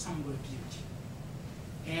their somber beauty.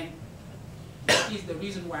 And that is the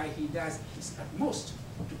reason why he does his utmost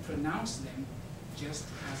to pronounce them just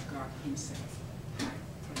as God himself had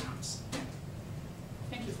pronounced them.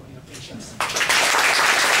 Thank you for your patience.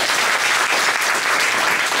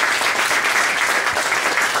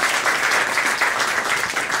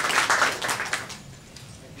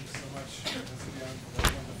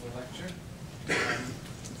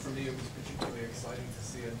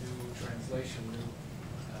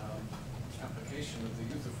 Of the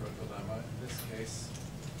Euthyphro dilemma. In this case,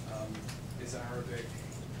 is Arabic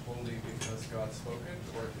only because God spoke it,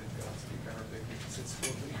 or did God speak Arabic because it's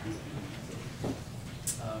spoken?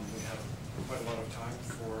 We have quite a lot of time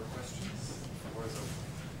for questions. The floor is open.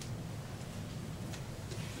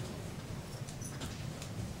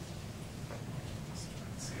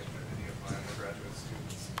 Let's see if there are any of my undergraduate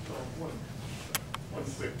students. One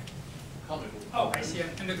quick comment. Oh, I see an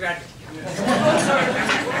undergraduate. Yeah,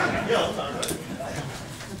 that's all right.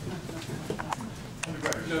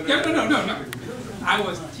 No. I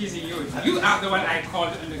was teasing you. You are the one I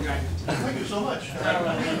called undergraduate. Thank you so much.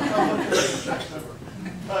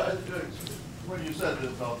 When you said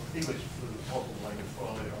about English was a multiple language,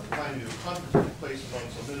 well, I remind you of a conference that took place among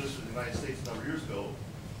some ministers in the United States a number of years ago.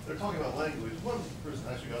 They're talking about language. One person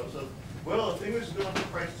actually got up and said, well, if English is good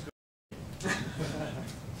enough, Christ is good.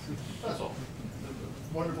 That's all.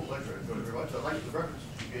 Wonderful lecture. I enjoyed it very much. I liked the reference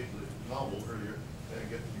you gave to the novel earlier, and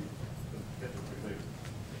get to it pretty later.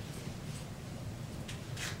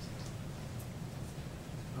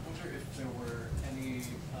 I wonder if there were any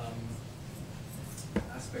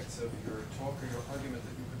aspects of your talk or your argument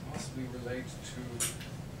that you could possibly relate to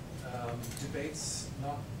debates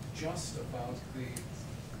not just about the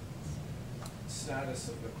status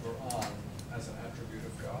of the Quran as an attribute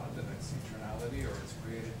of God and its eternality or its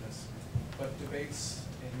createdness, but debates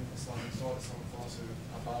in Islamic thought, Islamic philosophy,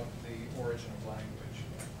 about the origin of language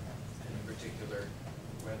and in particular,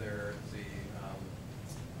 whether the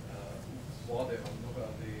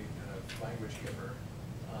language giver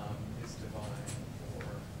is divine or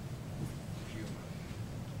human.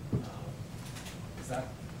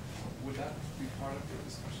 Would that be part of your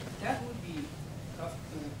discussion? That would be,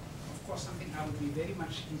 of course, something I would be very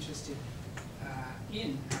much interested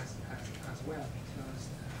in as well, because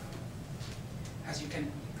as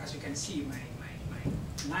you can see, my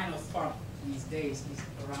line of thought these days is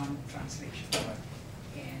around translation,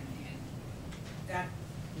 and that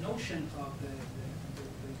notion of the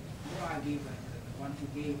the one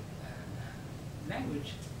who gave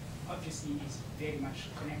language, obviously is very much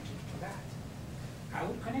connected to that. I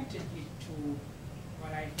would connect it to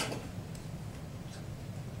what I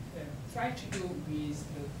try to do with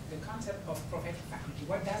the concept of prophetic faculty.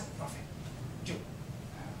 What does a prophet do?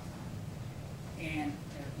 And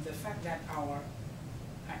the fact that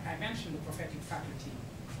I mentioned the prophetic faculty,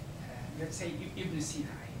 let's say Ibn Sina,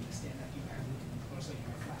 I understand that you have also in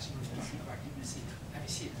your class, you will see about Ibn Sina,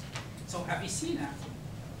 Avicenna. So Avicenna,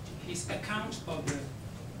 his account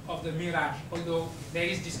of the mirage, although there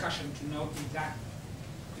is discussion to know if that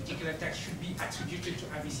particular text should be attributed to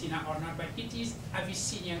Avicenna or not, but it is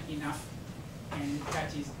Avicennian enough, and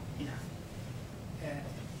that is enough.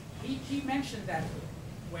 He mentioned that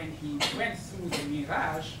when he went through the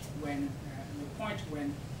mirage, when the point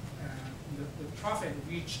when the prophet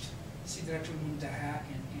reached Sidratul Muntaha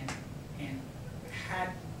and had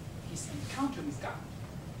his encounter with God,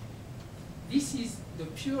 this is the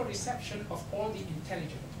pure reception of all the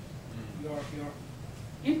intelligible. Your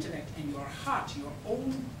intellect and your heart, your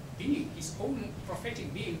own being, his own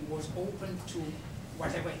prophetic being was open to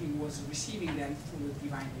whatever he was receiving then through the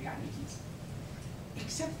divine realities.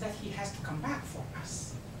 Except that he has to come back for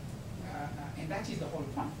us. And that is the whole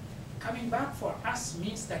point. Coming back for us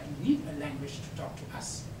means that you need a language to talk to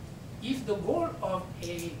us. If the goal of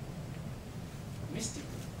a mystic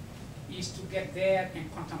is to get there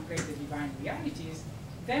and contemplate the divine realities,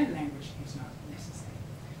 then language is not necessary.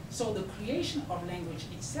 So the creation of language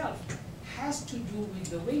itself has to do with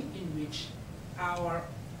the way in which our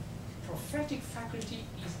prophetic faculty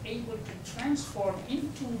is able to transform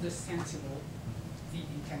into the sensible the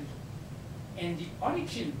intelligible. And the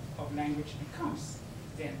origin of language becomes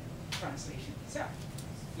then translation itself.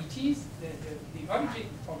 It is the origin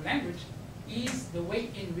of language is the way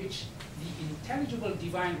in which the intelligible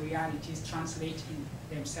divine realities translate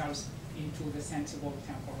themselves into the sensible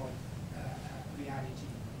temporal reality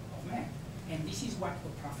of man. And this is what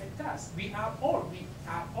a prophet does. We are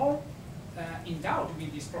all endowed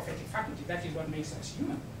with this prophetic faculty. That is what makes us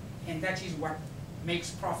human. And that is what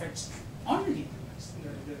makes prophets only humans.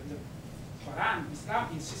 The Quran, Islam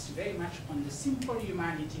insists very much on the simple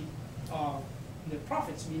humanity of the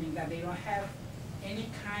prophets, meaning that they don't have any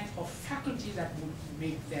kind of faculty that would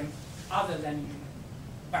make them other than human.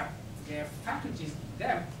 But their faculties in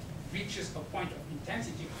them reaches a point of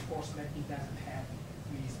intensity, of course, that it doesn't have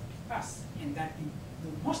with us. And that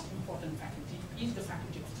the most important faculty is the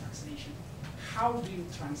faculty of translation. How do you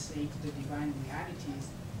translate the divine realities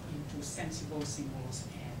into sensible symbols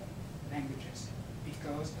and languages?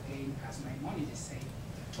 Because, again, as Maimonides say,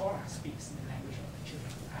 the Torah speaks in the language of the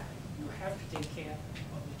children of Adam. You have to take care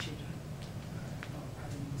of the children of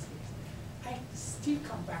Adam in this case. I still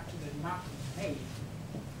come back to the remark you made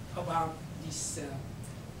about this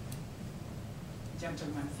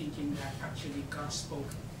gentleman thinking that actually God spoke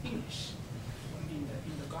English in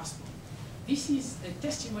the gospel. This is a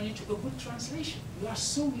testimony to a good translation. You are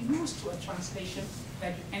so used to a translation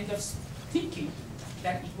that you end up thinking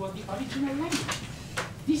that it was the original language.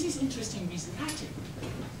 This is interesting with Latin.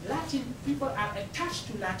 Latin, people are attached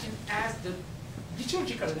to Latin as the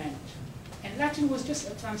liturgical language. And Latin was just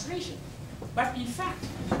a translation. But in fact,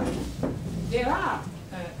 there are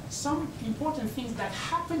some important things that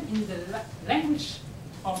happen in the language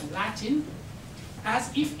of Latin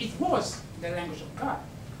as if it was the language of God.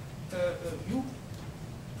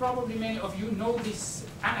 Probably many of you know this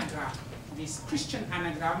anagram, this Christian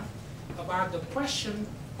anagram about the question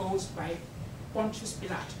posed by Pontius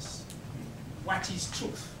Pilatus. What is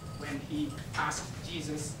truth? When he asked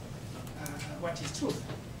Jesus, what is truth?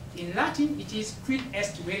 In Latin, it is quid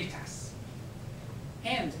est veritas.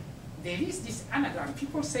 And there is this anagram.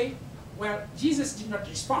 People say, well, Jesus did not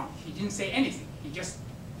respond. He didn't say anything. He just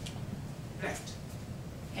left.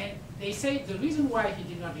 And they say the reason why he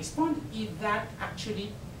did not respond is that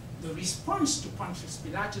actually the response to Pontius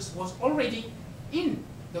Pilatus was already in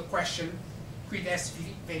the question, quid est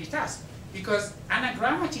veritas? Because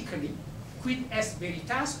anagrammatically, quid est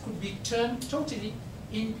veritas could be turned totally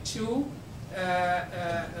into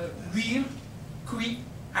vir qui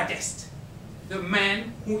adest. the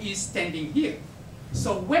man who is standing here.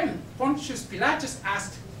 So when Pontius Pilatus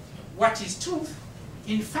asked, what is truth?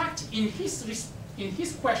 In fact, in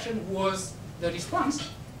his question was the response,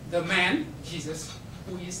 the man, Jesus,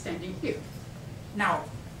 who is standing here. Now,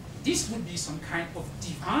 this would be some kind of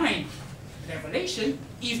divine revelation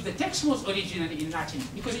if the text was originally in Latin,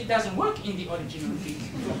 because it doesn't work in the original Greek.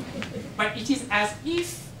 But it is as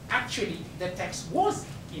if actually the text was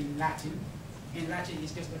in Latin, and Latin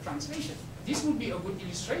is just a translation. This would be a good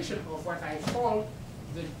illustration of what I call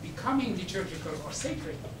the becoming liturgical or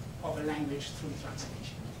sacred of a language through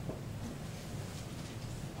translation.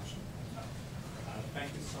 Thank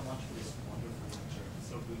you so much for this wonderful lecture. It's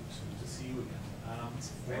so good to see you again.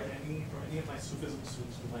 For any of my Sufism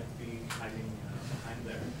students who might be hiding behind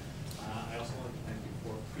there, I also want to thank you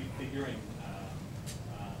for prefiguring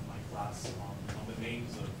my class on the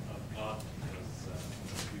names of God, because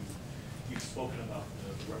you've spoken about the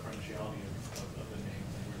referentiality of the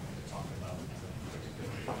names, and we're going to talk about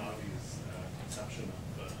particularly Navi's conception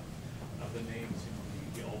of the names. You know,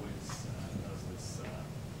 he always does this,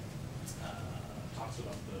 talks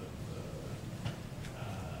about the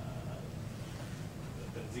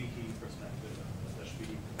Zihi perspective, the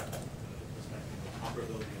Tashbih perspective, the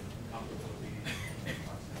comparability and incomparability, the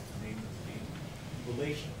name as being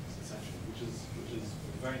relations, essentially, which is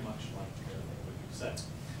very much like what you said.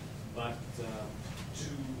 But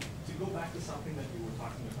to go back to something that you were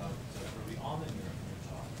talking about early on in your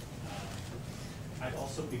talk, I'd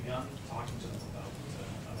also begun talking to them about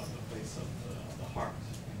the place of the heart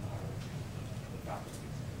in the heart of the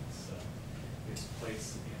faculties, its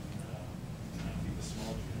place in the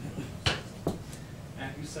small Jew. And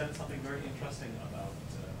you said something very interesting about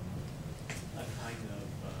a kind of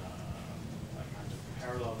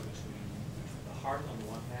parallel between the heart on the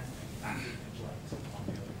one hand and active intellect on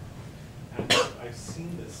the other hand. And I've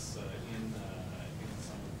seen this in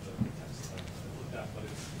some of the texts that I've looked at, but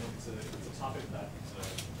it's a topic that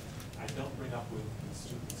I don't bring up with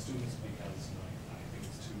students because I think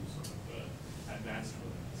it's too sort of advanced for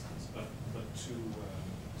them in a sense, but to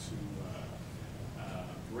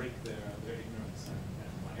break their ignorance and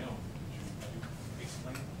my own. Could you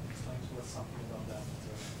explain to us something about that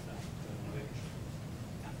relationship?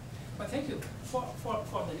 Well, thank you.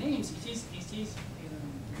 For the names, it is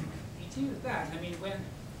that. I mean,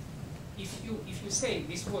 if you say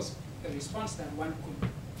this was a response that one could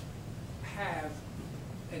have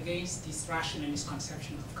against this rationalist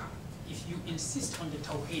conception of God, if you insist on the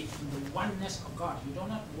Tawheed, on the oneness of God, you do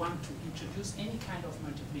not want to introduce any kind of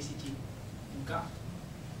multiplicity in God.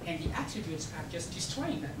 And the attributes are just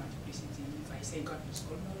destroying that multiplicity. If I say God is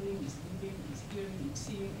all-knowing, is living, is hearing, is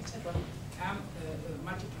seeing, etc., I'm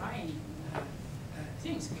multiplying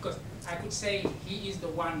things, because I could say he is the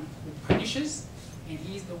one who punishes and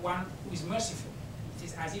he is the one who is merciful. It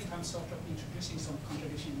is as if I'm sort of introducing some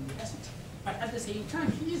contradiction in the essence. But at the same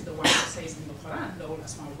time, he is the one who says in the Quran, the whole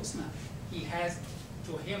Asma'ul Husna, he has,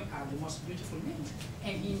 to him, are the most beautiful names,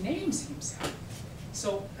 and he names himself.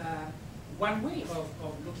 So one way of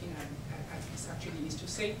looking at this actually is to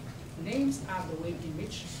say names are the way in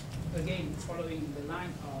which, again, following the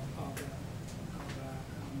line of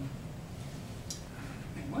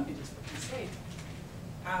Maimonides, what he said,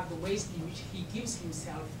 are the ways in which he gives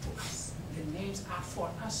himself to us. The names are for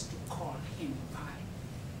us to call him by.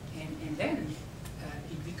 And then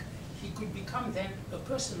he could become then a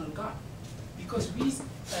personal God, because with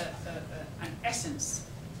an essence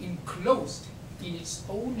enclosed in its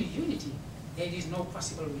own unity, there is no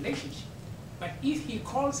possible relationship. But if he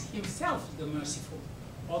calls himself the merciful,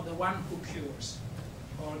 or the one who cures,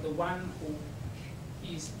 or the one who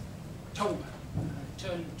is tawbah,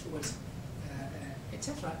 turned towards,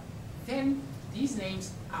 etc., then these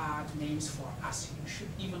names are names for us. You should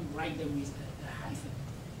even write them with a hyphen.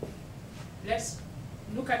 Let's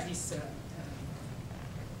look at this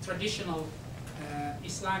traditional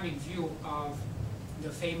Islamic view of the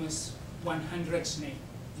famous 100th name.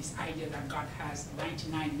 This idea that God has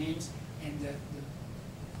 99 names, and the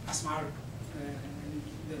Asma'ul,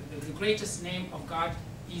 the greatest name of God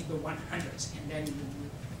is the 100th, and then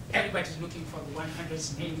everybody's looking for the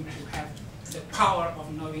 100th name to have the power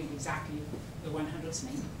of knowing exactly the 100th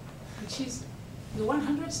name, which is, the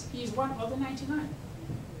 100th is one of the 99.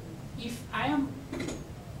 If I am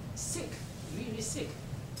sick, really sick,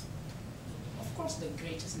 of course the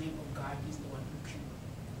greatest name of God is the one who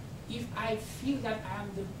cures. If I feel that I am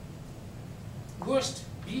the worst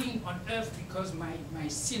being on earth because my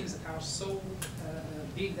sins are so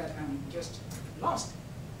big that I'm just lost,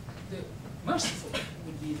 the merciful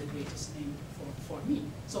would be the greatest name for me.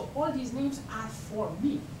 So all these names are for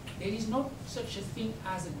me. There is no such a thing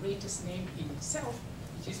as the greatest name in itself.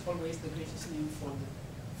 It is always the greatest name for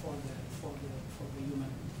the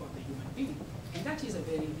human being, and that is a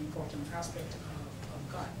very important aspect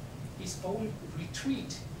of God. His own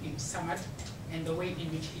retreat in Samad and the way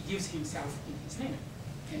in which he gives himself in his name,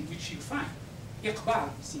 and which you find.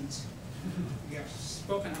 Iqbal, since we have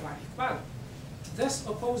spoken about Iqbal, thus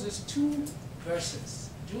opposes two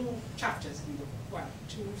verses, two chapters in the Quran,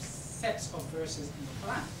 two sets of verses in the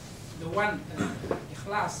Quran. The one,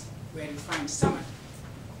 Ikhlas, where you find Samad,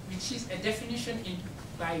 which is a definition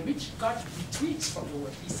by which God retreats from the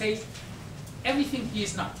word. He says, everything he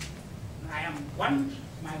is not. I am one,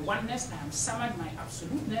 my oneness, I am Samad, my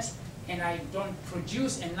absoluteness, and I don't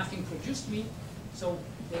produce and nothing produced me, so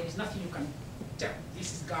there is nothing you can tell.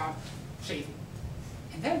 This is God shading.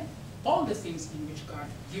 And then all the things in which God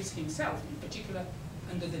gives himself, in particular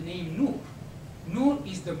under the name Nur. Nur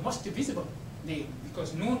is the most visible name,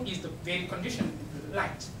 because Nur is the very condition,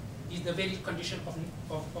 light, is the very condition of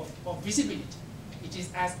visibility. It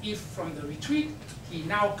is as if from the retreat, he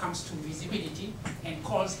now comes to visibility and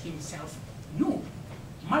calls himself Nur,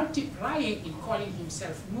 multiplying in calling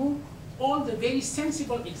himself Nur all the very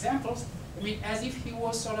sensible examples, I mean, as if he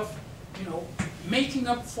was sort of, you know, making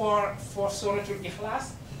up for Suratul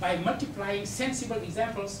Ikhlas by multiplying sensible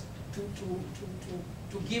examples to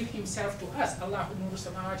give himself to us. Allahu nuru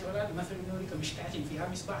samawati wal ardi mathalu nurika mishkatin fiha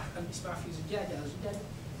misbah al-misbah fi zujjaja,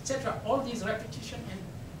 etc. All these repetition and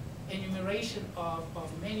enumeration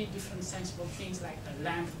of many different sensible things like a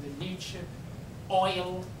lamp, the nature,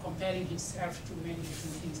 oil, comparing himself to many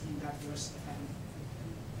different things in that verse that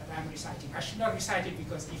I'm reciting. I should not recite it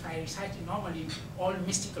because if I recite it normally, all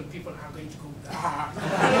mystical people are going to go, ah.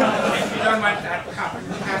 And we don't want that to happen.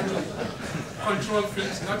 We have to control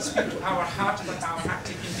things, not speak to our heart, but our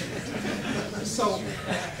active intellect. So,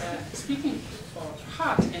 speaking of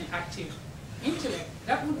heart and active intellect,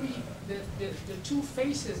 that would be the two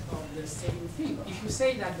faces of the same thing. If you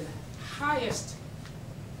say that the highest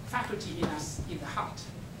faculty in us is the heart,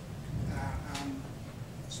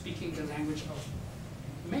 speaking the language of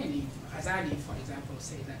many, Ghazali, for example,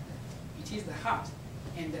 say that it is the heart,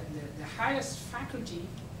 and the highest faculty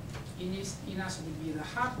in us would be the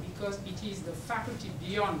heart, because it is the faculty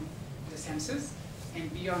beyond the senses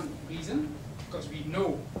and beyond reason, because we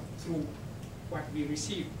know through what we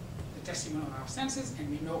receive, the testimony of our senses, and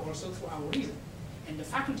we know also through our reason. And the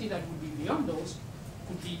faculty that would be beyond those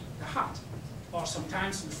could be the heart, or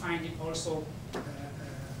sometimes we find it also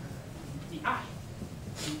the eye.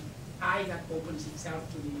 The eye that opens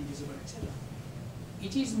itself to the invisible, etc.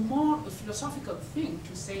 It is more a philosophical thing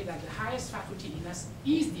to say that the highest faculty in us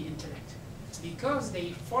is the intellect, because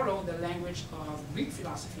they follow the language of Greek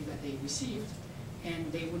philosophy that they received,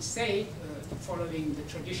 and they would say, following the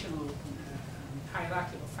traditional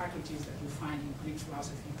hierarchy of faculties that you find in Greek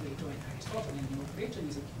philosophy, Plato and Aristotle and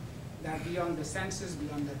Neoplatonism, that beyond the senses,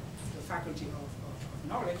 beyond the faculty of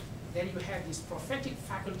knowledge, then you have this prophetic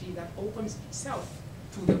faculty that opens itself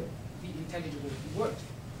to the intelligible word.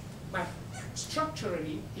 But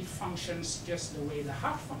structurally, it functions just the way the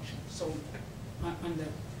heart functions. So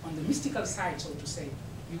on the mystical side, so to say,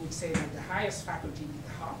 you would say that the highest faculty is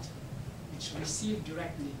the heart, which receives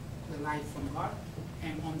directly the light from God.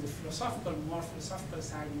 And on the philosophical, more philosophical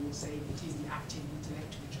side, you would say it is the active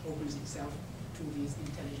intellect which opens itself to these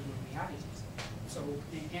intelligible realities. So,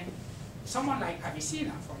 and someone like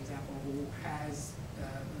Avicenna, for example, who has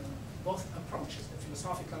both approaches, the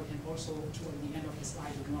philosophical and also toward the end of his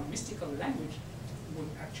life, the more mystical language, would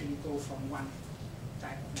actually go from one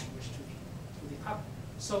type of language to the other.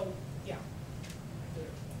 So, yeah.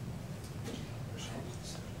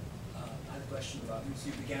 I had a question about, so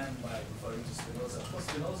you began by referring to Spinoza. For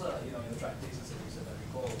Spinoza, you know, in the tractates that you said, I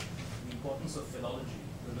recall, the importance of philology,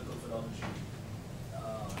 biblical philology,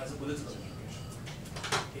 as a political implication.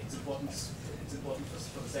 It's important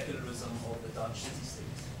for the secularism of the Dutch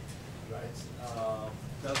city-state. Right?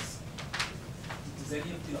 Does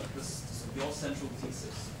any of your central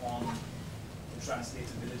thesis on the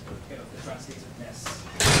translatability, kind of the translatedness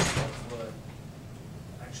of the word,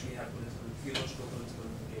 actually have theological political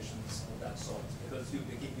implications of that sort? Because you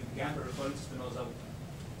began by referring to Spinoza,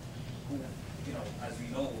 who, you know, as we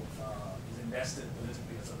know, is invested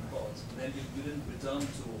politically in certain cause. But then you didn't return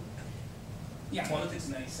to politics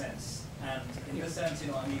in any sense. And in this sense,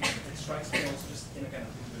 you know, I mean, it strikes me also just in a kind of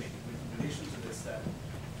relation to this, that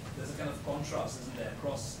there's a kind of contrast, isn't there,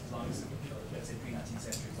 across Islamic, let's say pre-19th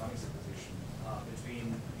century Islamic civilization,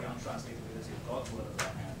 between the untranslatability of God's word on the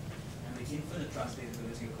one hand and the infinite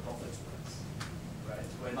translatability of the Prophet's words, right?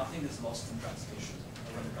 Where nothing is lost in translation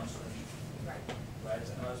when it comes to religion, right?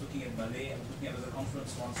 And I was was looking at Malay, I was looking at a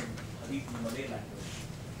conference once in Hadith in the Malay language.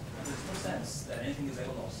 And there's no sense that anything is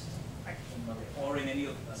ever lost in Malay, or in any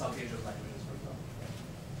of South Asian languages, for example.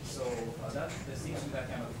 So there seems to be that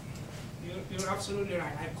kind of... You're absolutely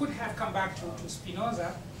right. I could have come back to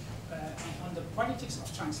Spinoza on the politics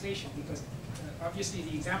of translation, because obviously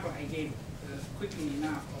the example I gave quickly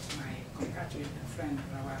enough of my compatriot and friend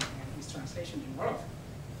Rawal and his translation in Wolof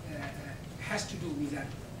has to do with that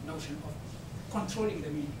notion of controlling the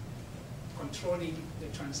meaning. Controlling the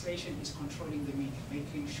translation is controlling the meaning,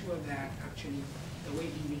 making sure that actually the way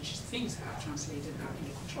in which things are translated are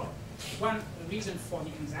under control. One reason for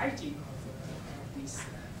the anxiety of this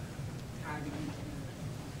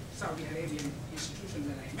Saudi Arabian institution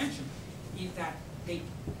that I mentioned is that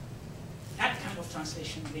that kind of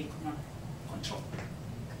translation they could not control.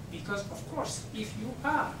 Because of course, if you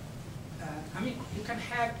are, you can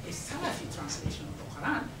have a Salafi translation of the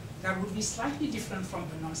Quran that would be slightly different from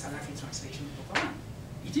the non-Salafi translation of the Quran.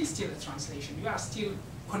 It is still a translation. You are still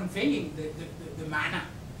conveying the mana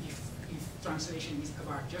if translation is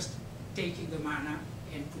about just taking the mana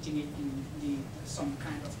and putting it in some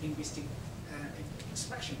kind of linguistic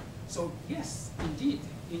expression. So yes, indeed,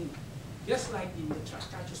 just like in the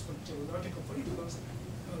Tractatus Theologico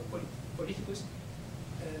Politicus,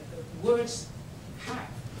 words have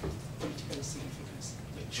political significance.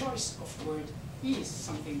 The choice of word is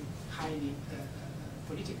something highly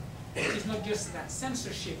political. It is not just that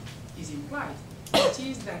censorship is implied, it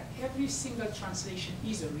is that every single translation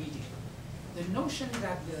is a reading. The notion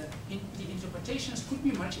that the interpretations could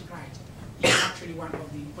be multiplied is actually one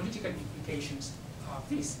of the political implications of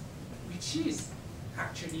this, which is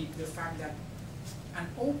actually the fact that an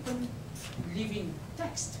open, living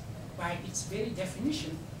text, by its very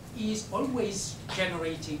definition, is always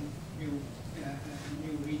generating new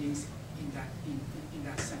readings in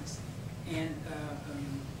that sense. And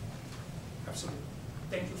absolutely,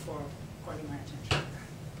 thank you for calling my attention to that.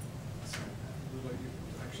 Would like you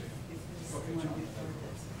actually?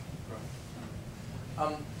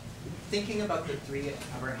 Thinking about the three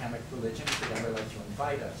Abrahamic religions that I would like to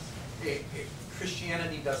invite us,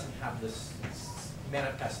 Christianity doesn't have this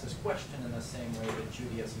manifest this question in the same way that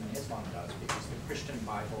Judaism and Islam does, because the Christian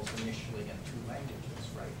Bible is initially in two languages,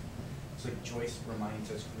 right? So Joyce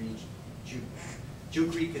reminds us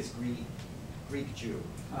Jew-Greek is Greek-Jew.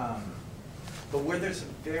 But where there's a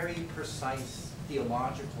very precise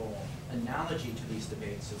theological analogy to these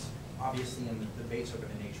debates is obviously in the debates over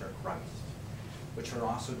the nature of Christ, which are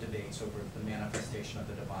also debates over the manifestation of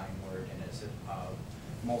the divine word, and is it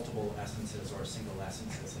multiple essences or single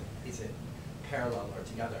essences, is it parallel or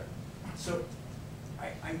together? So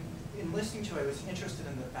in listening to it, I was interested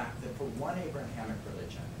in the fact that for one Abrahamic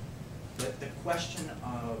religion, that the question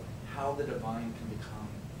of how the divine can become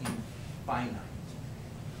infinite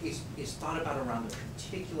is thought about around a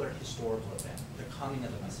particular historical event, the coming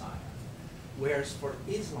of the Messiah. Whereas for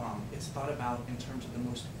Islam, it's thought about in terms of the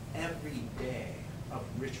most everyday of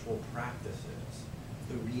ritual practices,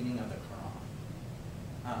 the reading of the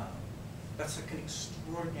Quran. That's like an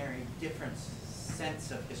extraordinary different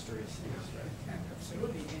sense of history of studies, right?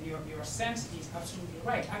 Absolutely, and your sense is absolutely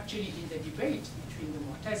right. Actually, in the debate between the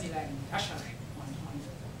Mu'tazila and the Ash'ari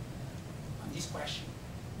on this question,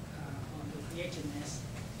 on the createdness,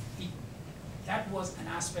 that was an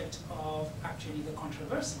aspect of actually the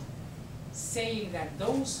controversy, saying that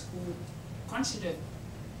those who considered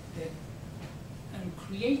the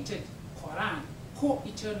uncreated Quran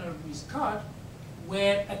co-eternal with God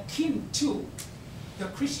were akin to the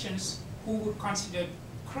Christians who would consider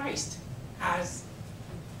Christ as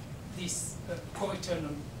this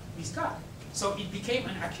co-eternal with God. So it became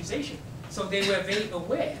an accusation. So they were very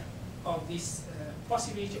aware of this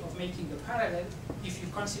possibility of making the parallel if you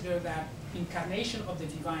consider that incarnation of the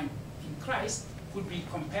divine in Christ would be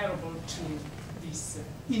comparable to this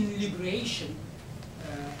in-liberation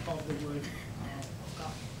of the word of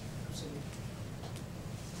God. Absolutely.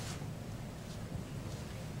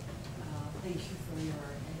 Thank you for your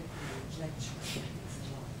eloquent lecture.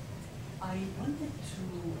 I wanted to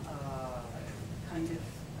kind of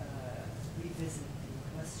revisit the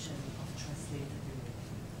question of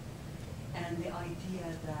translatability and the idea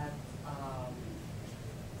that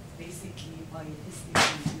basically by this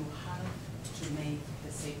means you have to make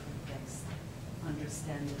the sacred text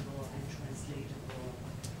understandable and translatable,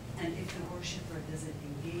 and if the worshipper doesn't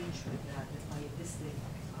engage with that, the pietistic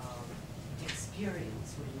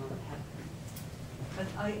experience will not happen. But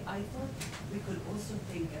I thought we could also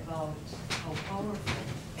think about how powerful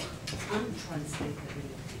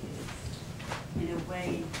untranslatability is. In a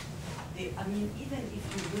way, even if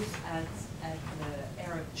you look at the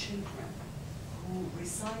Arab children who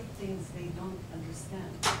recite things they don't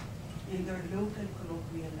understand in their local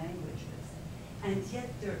colloquial languages. And yet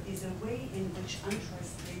there is a way in which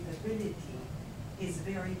untranslatability is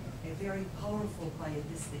a very powerful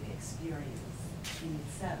pietistic experience in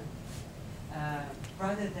itself.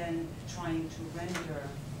 Rather than trying to render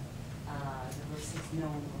the verses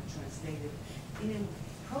known or translated,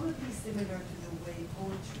 probably similar to the way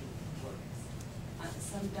poetry works.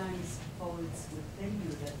 Sometimes poets would tell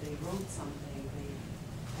you that they wrote something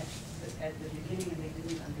at the beginning and they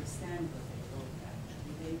didn't understand what they wrote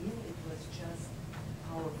actually. They knew it was just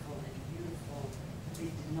powerful and beautiful. They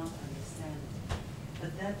did not understand it.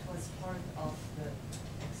 But that was part of the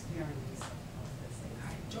experience of the same.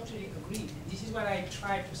 I totally agree. This is what I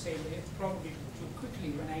tried to say, probably too quickly,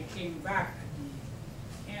 when I came back at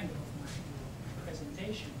the end of my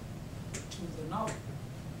presentation to the novel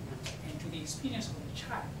and to the experience of the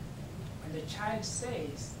child. When the child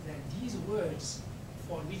says that these words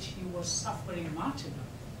for which he was suffering martyrdom,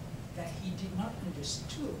 that he did not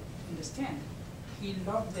understand, he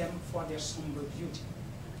loved them for their somber beauty.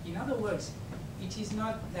 In other words, it is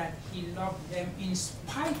not that he loved them in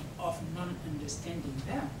spite of non-understanding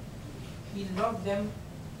them. He loved them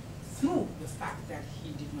through the fact that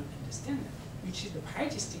he did not understand them, which is the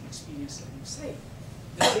pietistic experience that you say.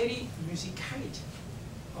 The very musicality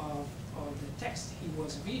of the text he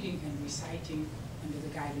was reading and reciting under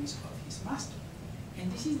the guidance of his master.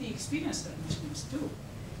 And this is the experience that Muslims do.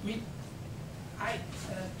 I mean,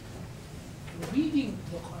 reading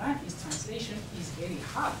the Quran, its translation is very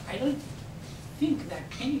hard. I don't think that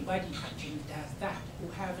anybody actually does that who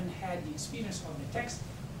haven't had the experience of the text,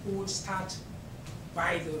 who would start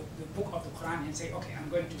by the book of the Quran and say, okay, I'm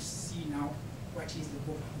going to see now what is the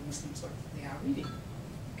book of the Muslims, what they are reading.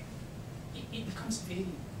 It becomes very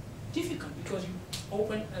difficult because you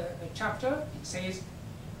open a chapter, it says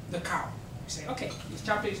the cow. You say, okay, this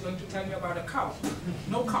chapter is going to tell me about a cow.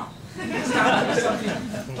 No cow. It starts with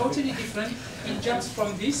something totally different. It jumps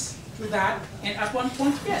from this to that, and at one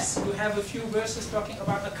point, yes, you have a few verses talking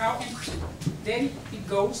about a cow, and then it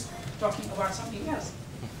goes talking about something else.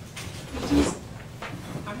 It is,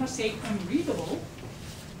 I'm not saying unreadable,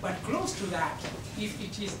 but close to that if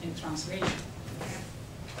it is in translation.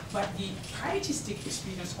 But the pietistic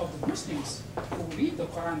experience of the Muslims who read the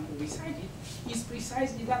Quran, who recite it, is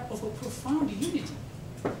precisely that of a profound unity.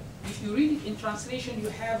 If you read it in translation, you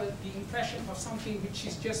have the impression of something which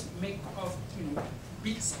is just made of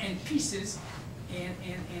bits and pieces, and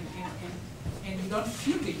you don't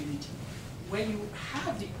feel the unity. When you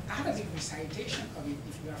have the Arabic recitation of it,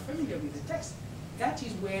 if you are familiar with the text, that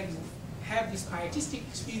is where you have this pietistic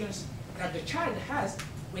experience that the child has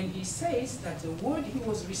when he says that the word he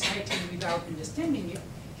was reciting without understanding it,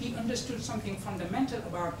 he understood something fundamental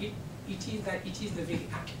about it. It is that it is the very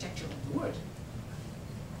architecture of the word,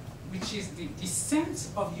 which is the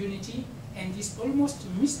sense of unity and this almost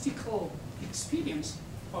mystical experience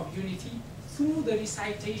of unity through the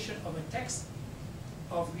recitation of a text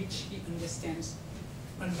of which he understands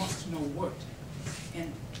almost no word.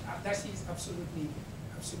 And that is absolutely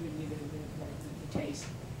the case.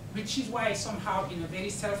 Which is why somehow, in a very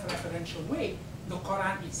self-referential way, the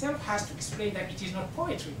Quran itself has to explain that it is not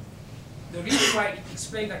poetry. The reason why it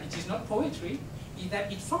explains that it is not poetry is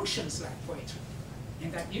that it functions like poetry.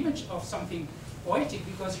 And that image of something poetic,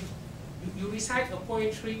 because you recite a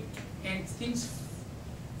poetry and things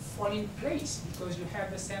fall in place because you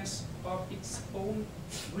have the sense of its own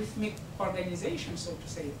rhythmic organization, so to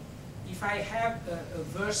say. If I have a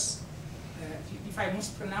verse, if I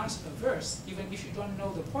must pronounce a verse, even if you don't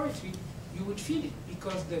know the poetry, you would feel it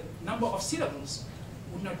because the number of syllables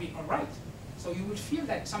would not be all right. So you would feel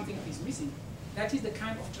that something is missing. That is the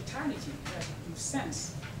kind of totality that you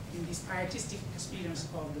sense in this pietistic experience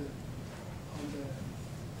of the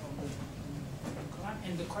Quran.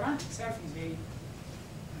 And the Quran itself is very,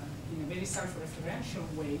 in a very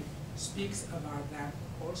self-referential way, speaks about that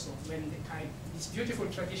also. When this beautiful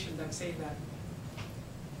tradition that say that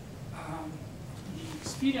the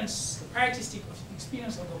experience, the pietistic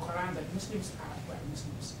experience of the Quran that Muslims are, well,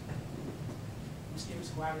 Muslims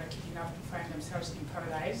who are lucky enough to find themselves in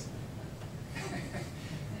paradise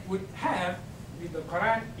would have with the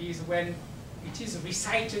Quran is when it is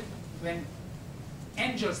recited, when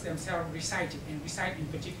angels themselves recite it, and recite in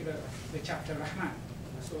particular the chapter Rahman,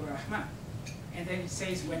 Surah Rahman. And then it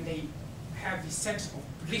says when they have this sense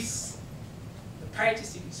of bliss, the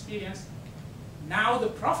pietistic experience, now the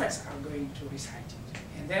prophets are going to recite it.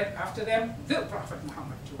 And then after them, the Prophet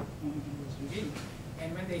Muhammad, to whom he was revealed.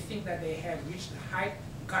 And when they think that they have reached the height,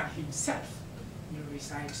 God himself will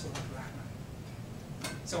recite Surah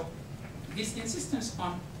Rahman. So this insistence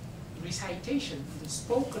on recitation, the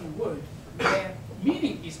spoken word, where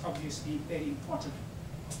meaning is obviously very important,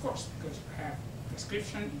 of course, because you have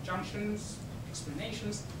prescription, injunctions,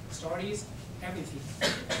 explanations, stories, everything.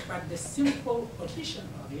 But the simple audition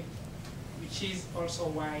of it, which is also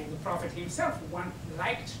why the Prophet himself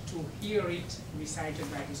liked to hear it recited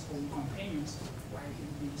by his own companions while he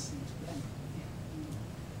would be listening to them.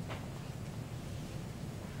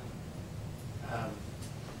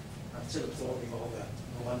 I'm still absorbing all the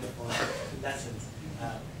wonderful lessons.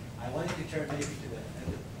 I wanted to turn maybe to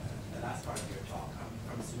the last part of your talk. I'm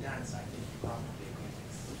from Sudan, so I think you probably are going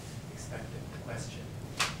to expect the question,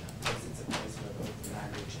 because it's a place where both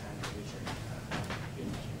language and religion have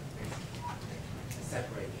been basically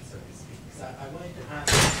separated, so to speak. So I wanted to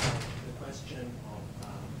ask the question of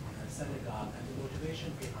Senegal and the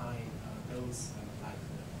motivation behind those like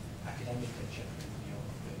the academic literature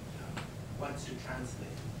that wants to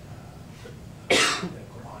translate the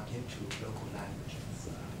Quran into local languages.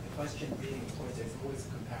 The question being, of course, there's always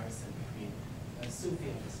a comparison between a Sufi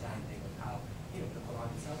understanding of how the Quran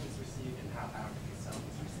itself is received and how Arabic itself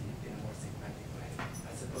is received in a more segmented way,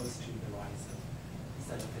 as opposed to the rise of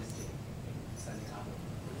Salafistic in Senegal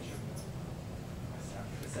religion West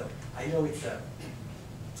Africa. So I know it's a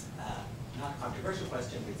not controversial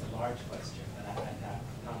question, but it's a large question, and I'm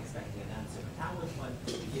not expecting an answer. But how would one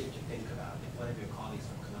begin to think about if one of your colleagues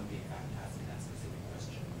from Colombia, in fact, asked me that specific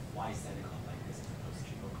question, why Senegal like this as opposed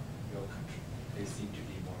to your country? They seem to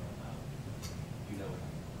be more, you know what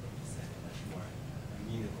I'm going to say, much more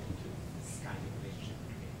amenable to this kind of relationship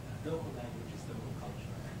between local languages, local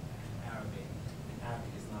culture, and Arabic. And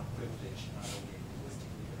Arabic is not privileged, not only in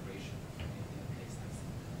linguistically, but racially in a place like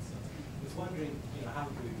Senegal. So I was wondering, how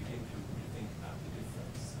do we begin to think about the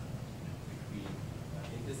difference between,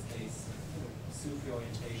 in this case, Sufi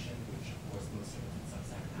orientation, which of course most of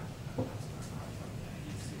sub-Saharan Africa are from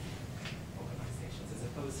Sufi organizations, as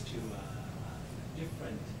opposed to a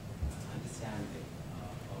different understanding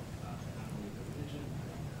of not only the religion,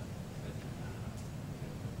 but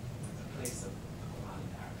the place of the Quran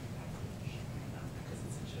in the Arabic language, because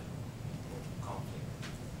it's such a conflict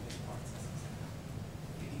in parts of sub-Saharan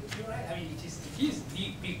Africa. You're right. I mean, it is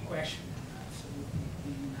the big question.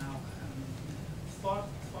 Absolutely. Now, thought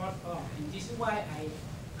of, and this is why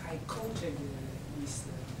I quoted this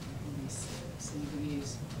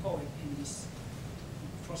Senegalese poet in this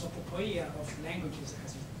prosopopoeia of languages,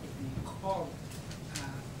 as it would be called,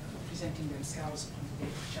 presenting themselves on the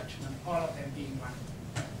day of judgment, all of them being one,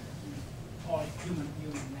 all human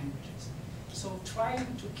languages. So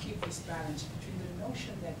trying to keep this balance between the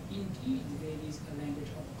notion that indeed there is a language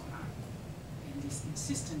of the Quran, and this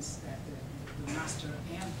insistence that the master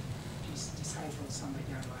and his disciple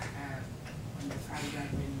Sambhagyawa have on the fact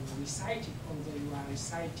that when you recite it, although you are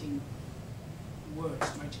reciting words,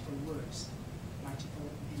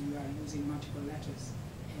 and you are using multiple letters,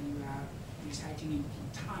 and you are reciting in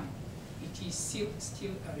time, it is still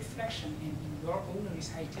a reflection, and in your own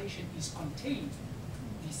recitation is contained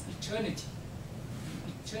this eternity,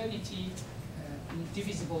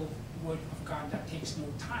 indivisible word of God that takes no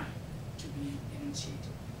time to be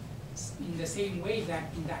enunciated. In the same way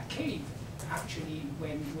that in that cave, actually,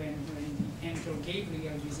 when the angel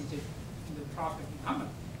Gabriel visited the Prophet Muhammad,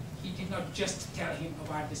 he did not just tell him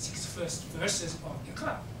about the 6 first verses of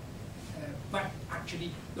Iqra, but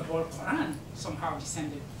actually the whole Quran somehow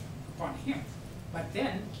descended upon him, but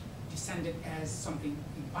then descended as something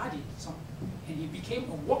embodied, and he became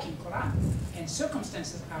a walking Quran, and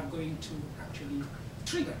circumstances are going to actually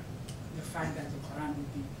trigger the fact that the Quran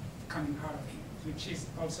would be coming out of him, which is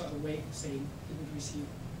also a way of saying he would receive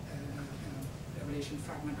revelation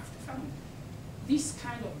fragment after fragment. This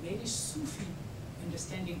kind of very Sufi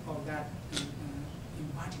understanding of that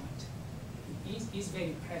embodiment is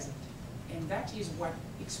very present, and that is what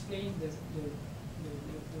explains the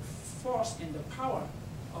force and the power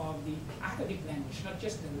of the Arabic language, not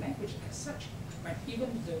just the language as such, but even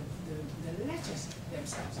the letters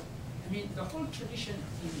themselves. I mean, the whole tradition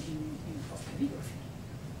of calligraphy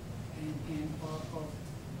and of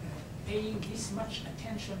paying this much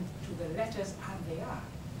attention to the letters as they are.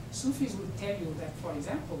 Sufis will tell you that, for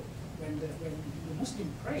example, when the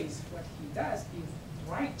Muslim prays, what he does is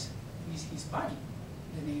write with his body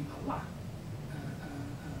the name Allah.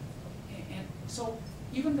 And so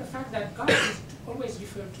even the fact that God is always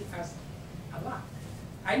referred to as Allah,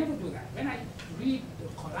 I never do that. When I read the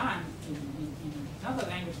Quran in another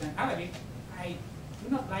language than Arabic, I do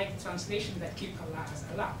not like translations that keep Allah as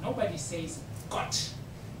Allah. Nobody says Gott,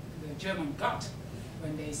 the German Gott,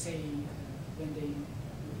 when they say,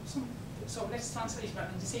 so let's translate, but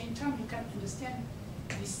at the same time you can understand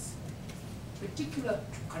this particular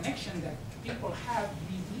connection that people have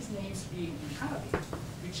with these names being in Arabic,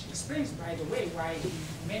 which explains, by the way, why in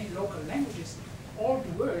many local languages, all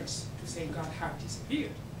the words to say God have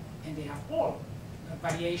disappeared, and they are all a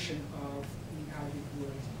variation of the Arabic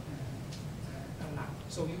word Allah.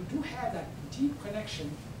 So you do have that deep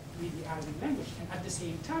connection with the Arabic language, and at the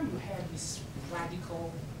same time you have this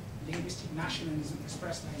radical linguistic nationalism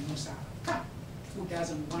expressed by Musa Khan, who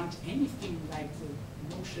doesn't want anything like the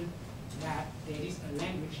notion that there is a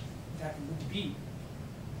language that would be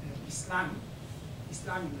Islamic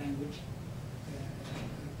language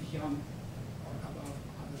beyond or above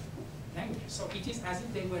other languages. So it is as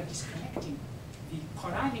if they were disconnecting the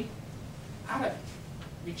Quranic Arabic,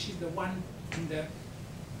 which is the one in the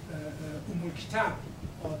Kitab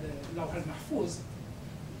or the Lawh al-Mahfuz,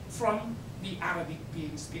 from the Arabic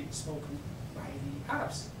being spoken by the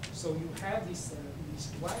Arabs. So you have this, this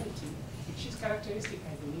duality, which is characteristic,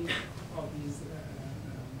 I believe, of these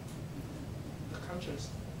the cultures,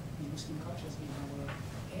 the Muslim cultures in our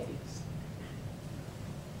areas.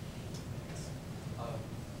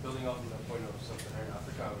 Building off on the point of Sub-Saharan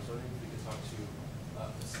Africa, I was wondering if we could talk to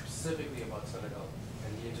specifically about Senegal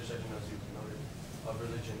and the intersection, as you noted, of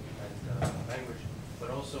religion and language, but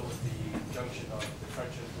also with the junction of the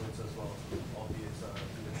French influence as well, albeit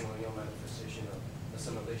through the colonial manifestation of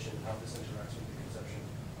assimilation, how this interacts with the conception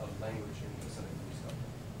of language in the Senegalese culture.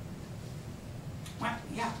 Well,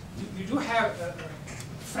 yeah, you do have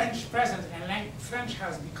French present, and French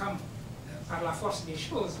has become, par la force des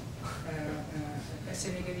choses, a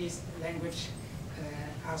Senegalese language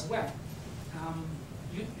as well.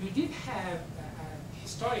 You did have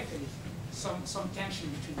historically some tension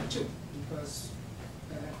between the two, because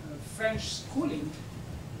French schooling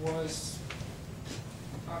was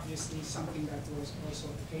obviously something that was also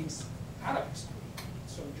against Arabic schooling.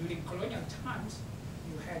 So during colonial times,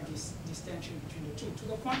 you had this tension between the two, to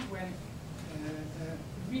the point when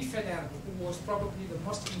Louis Federer, who was probably the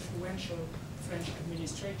most influential French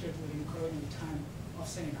administrator during colonial time of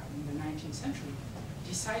Senegal in the 19th century,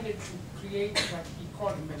 decided to create what he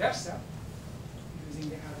called madrasa, using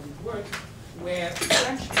the Arabic word, where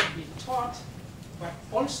French would be taught, but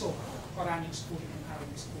also Quranic school and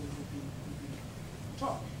Arabic school would be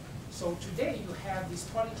taught. So today you have this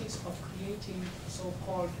politics of creating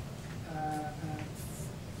so-called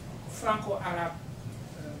Franco-Arab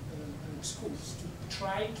schools to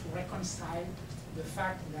try to reconcile the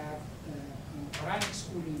fact that Quranic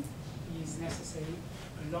schooling is necessary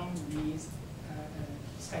along with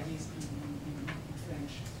studies in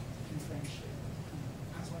French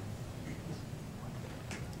as well.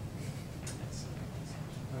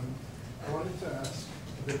 I wanted to ask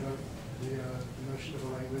a bit about the notion of a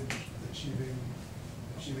language achieving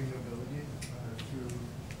nobility through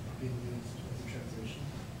being used as a translation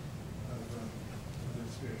of a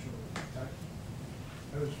spiritual text.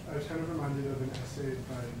 I was kind of reminded of an essay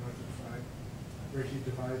by Martin Frey, where he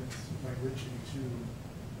divides language into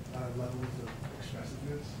levels of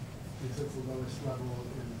expressiveness. He says the lowest level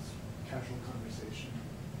is casual conversation.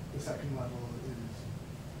 The second level is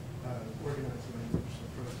organized language, so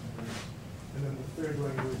prose and verse. And then the third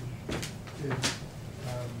language is,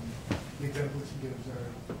 the examples he gives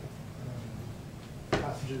are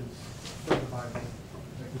passages from the Bible,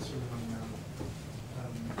 like the Sermon on the Mount.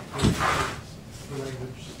 The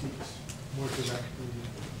language speaks more directly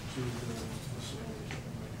to the soul or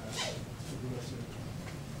something like that, to the listener.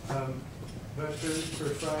 But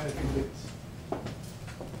for Frey, I think it's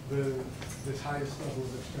this highest level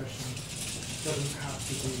of expression doesn't have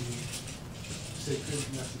to be sacred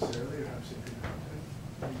necessarily or have sacred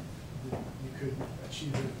content. You could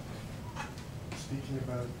achieve it speaking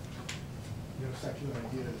about secular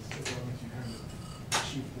ideas as long as you kind of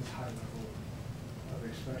achieve this high level of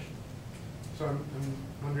expression. So I'm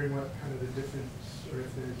wondering what kind of the difference, or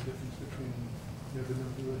if there's a difference between the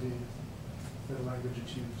nobility that a language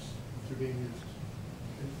achieves through being used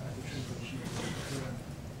as a translation of the Quran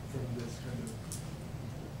from this kind of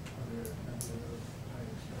other idea of high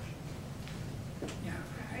expression. Yeah,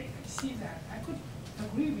 I see that. I could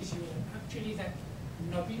agree with you actually that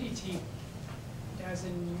nobility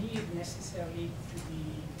doesn't need necessarily to be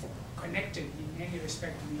connected in any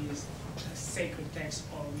respect with a sacred text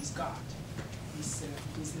or with God. This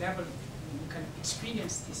level, you can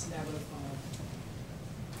experience this level of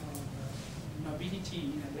nobility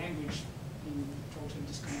in a language in total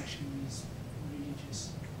disconnection with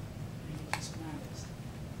religious matters.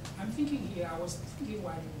 I'm thinking here, I was thinking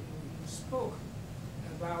while you spoke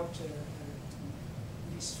about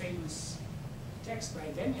this famous text by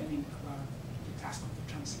Benjamin about the task of the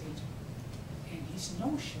translator, and his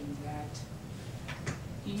notion that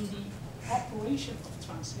in the operation of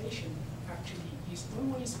translation actually is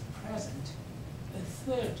always present a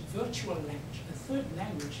third virtual language, a third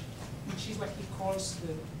language, which is what he calls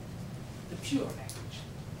the pure language.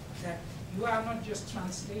 That you are not just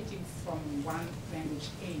translating from one language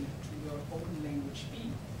A to your own language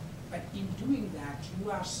B, but in doing that,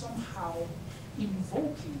 you are somehow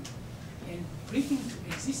invoking and bringing to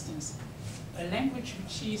existence a language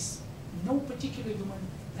which is no particular human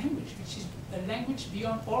language, which is a language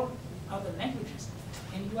beyond all other languages.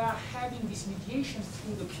 And you are having this mediation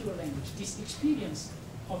through the pure language. This experience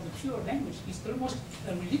of the pure language is almost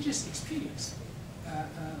a religious experience,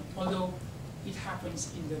 although it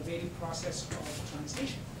happens in the very process of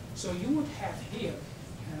translation. So you would have here,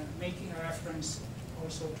 making a reference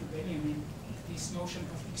also to Benjamin, this notion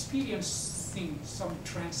of experiencing some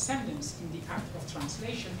transcendence in the act of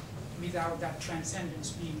translation without that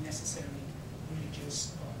transcendence being necessarily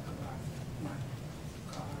religious or about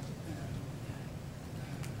God,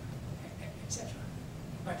 etc.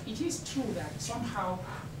 But it is true that somehow,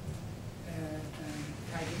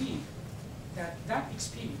 I believe, that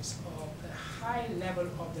experience of a high level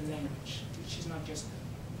of the language, which is not just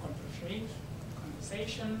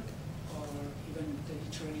conversation or even the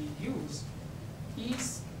literary use,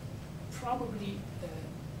 is probably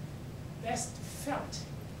best felt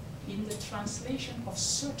in the translation of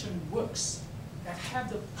certain works that have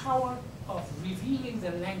the power of revealing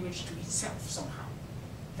the language to itself somehow,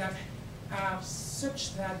 that are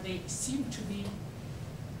such that they seem to be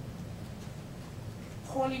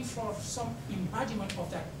calling for some embodiment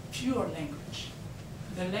of that pure language,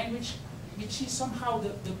 the language which is somehow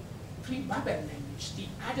the pre-Babel language, the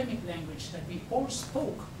Adamic language that we all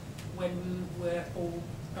spoke when we were all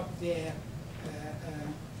up there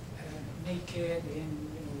naked and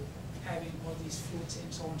having all these fruits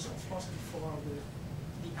and so on and so forth before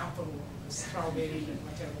the apple or the strawberry and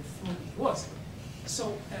whatever fruit it was.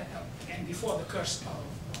 So, and before the curse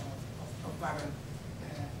of Babel.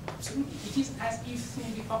 Absolutely. It is as if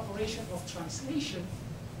through the operation of translation,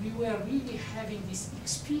 we were really having this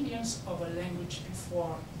experience of a language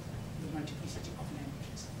before the multiplicity of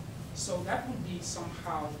languages. So that would be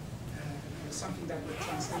somehow something that would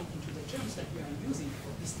translate into the terms that we are using,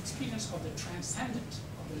 this experience of the transcendent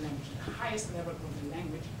of the language, the highest level of the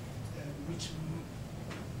language, which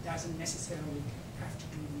doesn't necessarily have to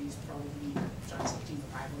do with probably translating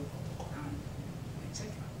the Bible or the Quran,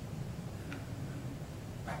 etc.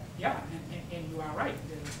 But yeah, and you are right.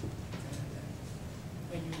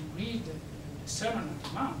 When you read the Sermon on the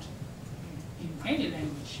Mount, in any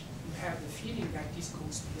language, you have the feeling that this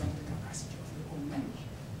goes beyond the capacity of your own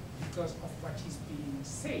language because of what is being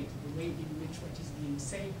said, the way in which what is being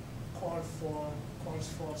said calls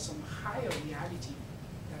for some higher reality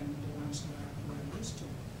than the ones we are used to.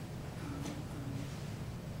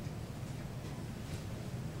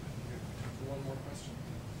 One more question.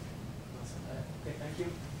 Okay, thank you.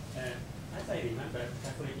 As I remember,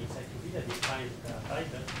 Catholic Encyclopedia defines the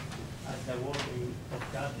Bible as the word of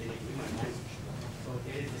God in a human language. So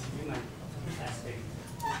there is this human aspect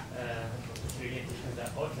related to the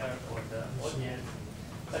author or the audience.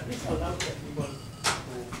 But this allows the people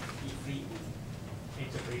to be free in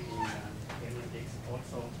interpreting hermeneutics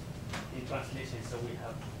also in translation. So we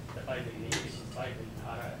have the Bible in English, is Bible in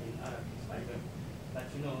Arabic is Bible. But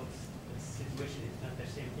the situation is not the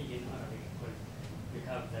same thing in Arabic because we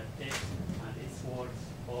have the text and its words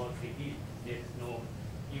all revealed. There is no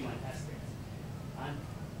human aspect. And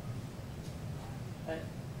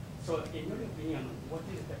so in your opinion, what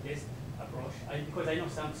is the best approach? Because I know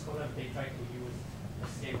some scholars, they try to use the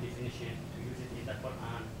same definition, to use it in the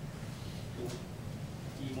Quran, to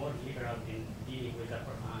be more liberal in dealing with the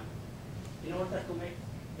Quran, in order to make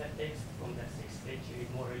the text from the 6th century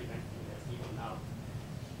more relevant to the people now.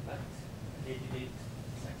 But they didn't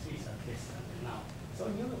succeed at this until now. So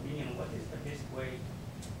in your opinion, what is the best way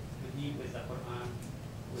to deal with the Quran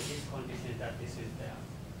with this condition that this is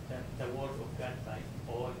the word of God by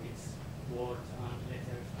all its words and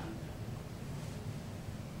letters and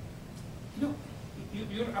no,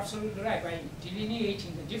 you're absolutely right by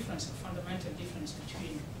delineating the difference, the fundamental difference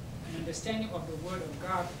between an understanding of the Word of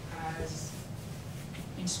God as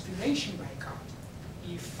inspiration by God.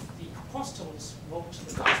 If the apostles wrote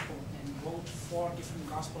the gospel and wrote 4 different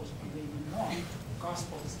gospels or maybe more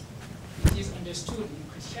gospels, it is understood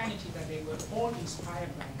in Christianity that they were all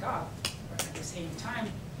inspired by God, but at the same time,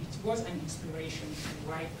 it was an inspiration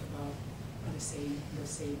to write about the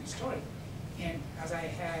same story. And as I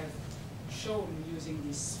have shown using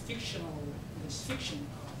this fiction of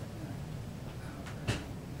the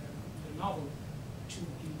novel to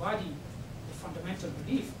embody the fundamental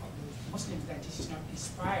belief of the Muslims that this is not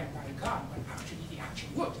inspired by God, but actually the actual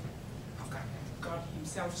word of God. God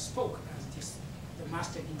himself spoke, as the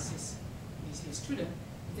master insists is his student.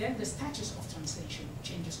 Then the status of translation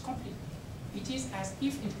changes completely. It is as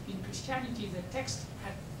if in Christianity the text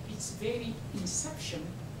at its very inception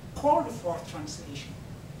called for translation.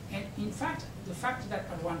 And in fact, the fact that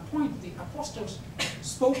at one point the apostles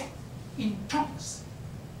spoke in tongues,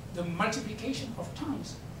 the multiplication of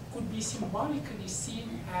tongues could be symbolically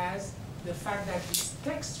seen as the fact that this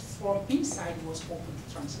text from inside was open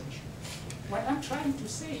to translation. What I'm trying to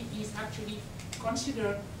say is actually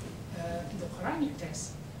consider the Quranic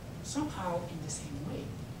text somehow in the same way,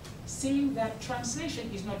 saying that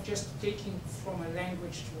translation is not just taking from a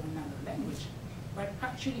language to another language, but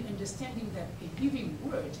actually understanding that a living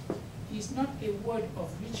word is not a word of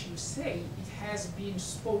which you say it has been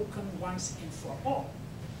spoken once and for all,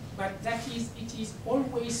 but that is, it is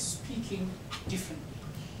always speaking differently.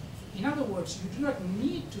 In other words, you do not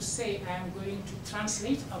need to say, I am going to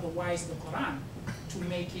translate otherwise the Quran to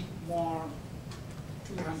make it more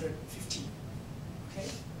 215, okay?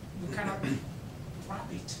 You cannot rap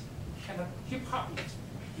it, you cannot hip-hop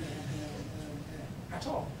it at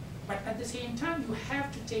all. But at the same time, you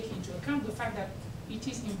have to take into account the fact that it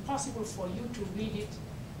is impossible for you to read it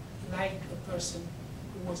like a person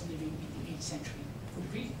who was living in the 8th century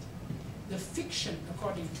could read it. The fiction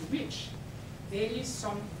according to which there is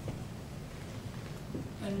some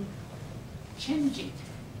unchanging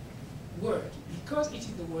word, because it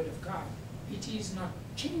is the word of God, it is not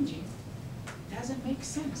changing, doesn't make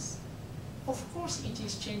sense. Of course it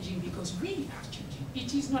is changing because we are changing.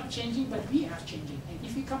 It is not changing, but we are changing. And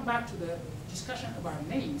if we come back to the discussion about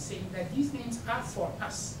names, saying that these names are for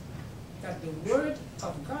us, that the word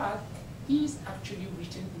of God is actually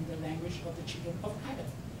written in the language of the children of Adam,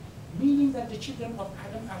 meaning that the children of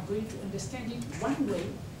Adam are going to understand it one way,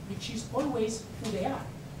 which is always who they are.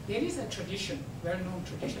 There is a tradition, well-known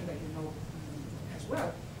tradition that you know as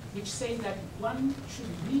well, which says that one should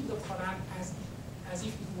read the Quran as if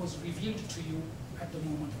it was revealed to you at the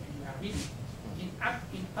moment when you are reading.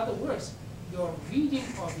 In other words, your reading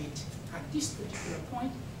of it at this particular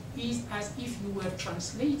point is as if you were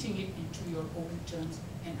translating it into your own terms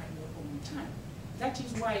and at your own time. That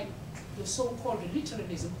is why the so-called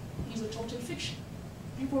literalism is a total fiction.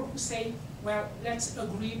 People who say, well, let's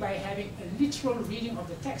agree by having a literal reading of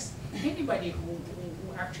the text. Anybody who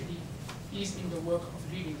actually is in the work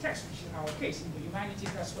of reading text, which is our case. In the humanities,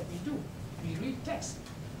 that's what we do. We read text.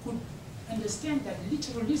 Could understand that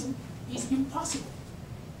literalism is impossible.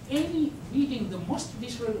 Any reading, the most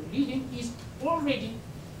literal reading, is already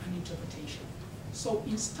an interpretation. So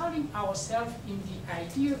installing ourselves in the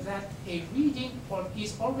idea that a reading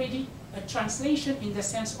is already a translation in the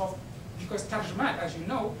sense of, because tarjumat, as you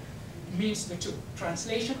know, means the two,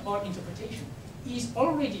 translation or interpretation, is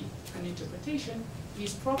already an interpretation,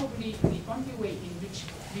 is probably the only way in which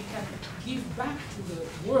we can give back to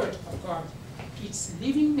the word of God its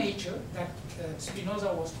living nature that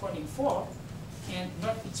Spinoza was calling for, and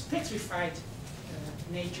not its petrified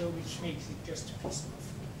nature, which makes it just a piece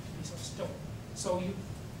of stone. So you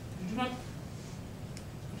do not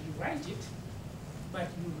write it, but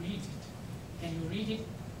you read it, and you read it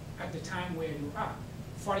at the time where you are.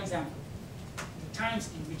 For example, the times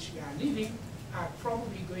in which we are living are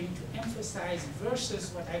probably going to emphasize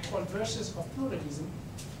verses, what I call verses of pluralism,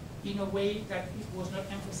 in a way that it was not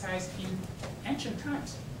emphasized in ancient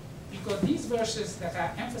times. Because these verses that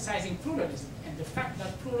are emphasizing pluralism, and the fact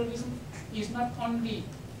that pluralism is not only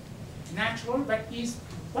natural, but is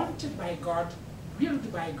wanted by God,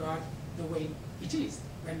 willed by God the way it is.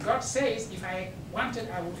 When God says, if I wanted,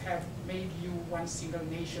 I would have made you one single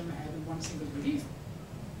nation, having one single belief,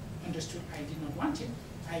 understood I did not want it,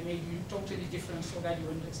 I made you totally different so that you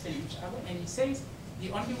understand each other. And it says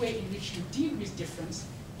the only way in which you deal with difference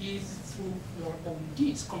is through your own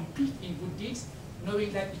deeds. Compete in good deeds,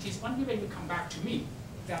 knowing that it is only when you come back to me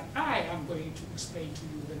that I am going to explain to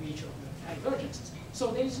you the nature of the divergences.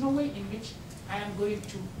 So there is no way in which I am going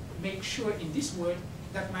to make sure in this word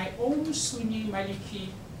that my own Sunni Maliki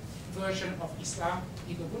version of Islam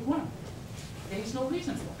is a good one. There is no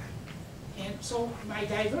reason for that. And so my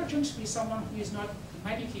divergence with someone who is not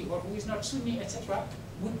Maliki or who is not Sunni, etc.,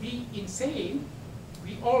 would be in saying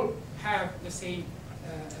we all have the same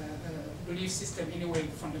belief system anyway,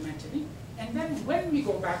 fundamentally. And then when we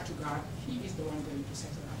go back to God, He is the one going to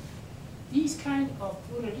settle out. These kind of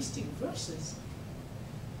pluralistic verses,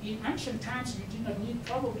 in ancient times, you did not need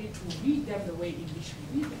probably to read them the way in which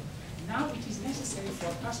we read them. Now it is necessary for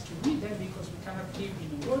us to read them because we cannot live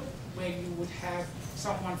in a world where you would have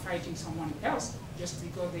someone fighting someone else just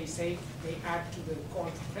because they say they add to the call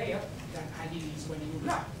to prayer that Ali is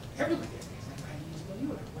Waliullah. Everybody agrees that Ali is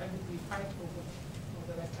Waliullah. Why would we fight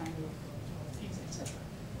over that kind of things, etc.?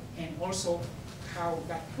 And also how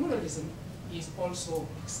that pluralism is also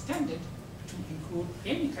extended to include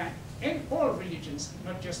any kind, and all religions,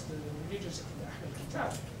 not just the religions of the Ahl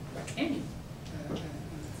al-Kitab, but any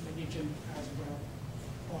religion as well,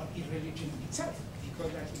 or irreligion itself,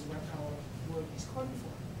 because that is what our world is calling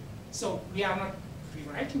for. So we are not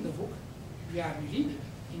rewriting the book, we are reading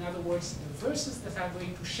it. In other words, the verses that are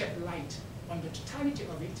going to shed light on the totality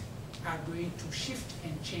of it are going to shift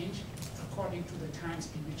and change according to the times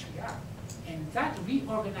in which we are. And that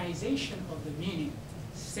reorganization of the meaning,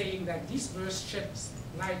 saying that this verse sheds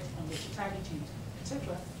light on the totality,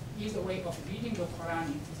 etc., is a way of reading the Quran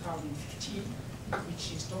in 2015,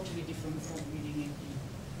 which is totally different from reading it in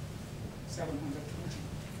 720.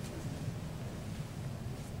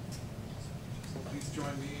 Please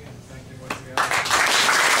join me in thanking once again.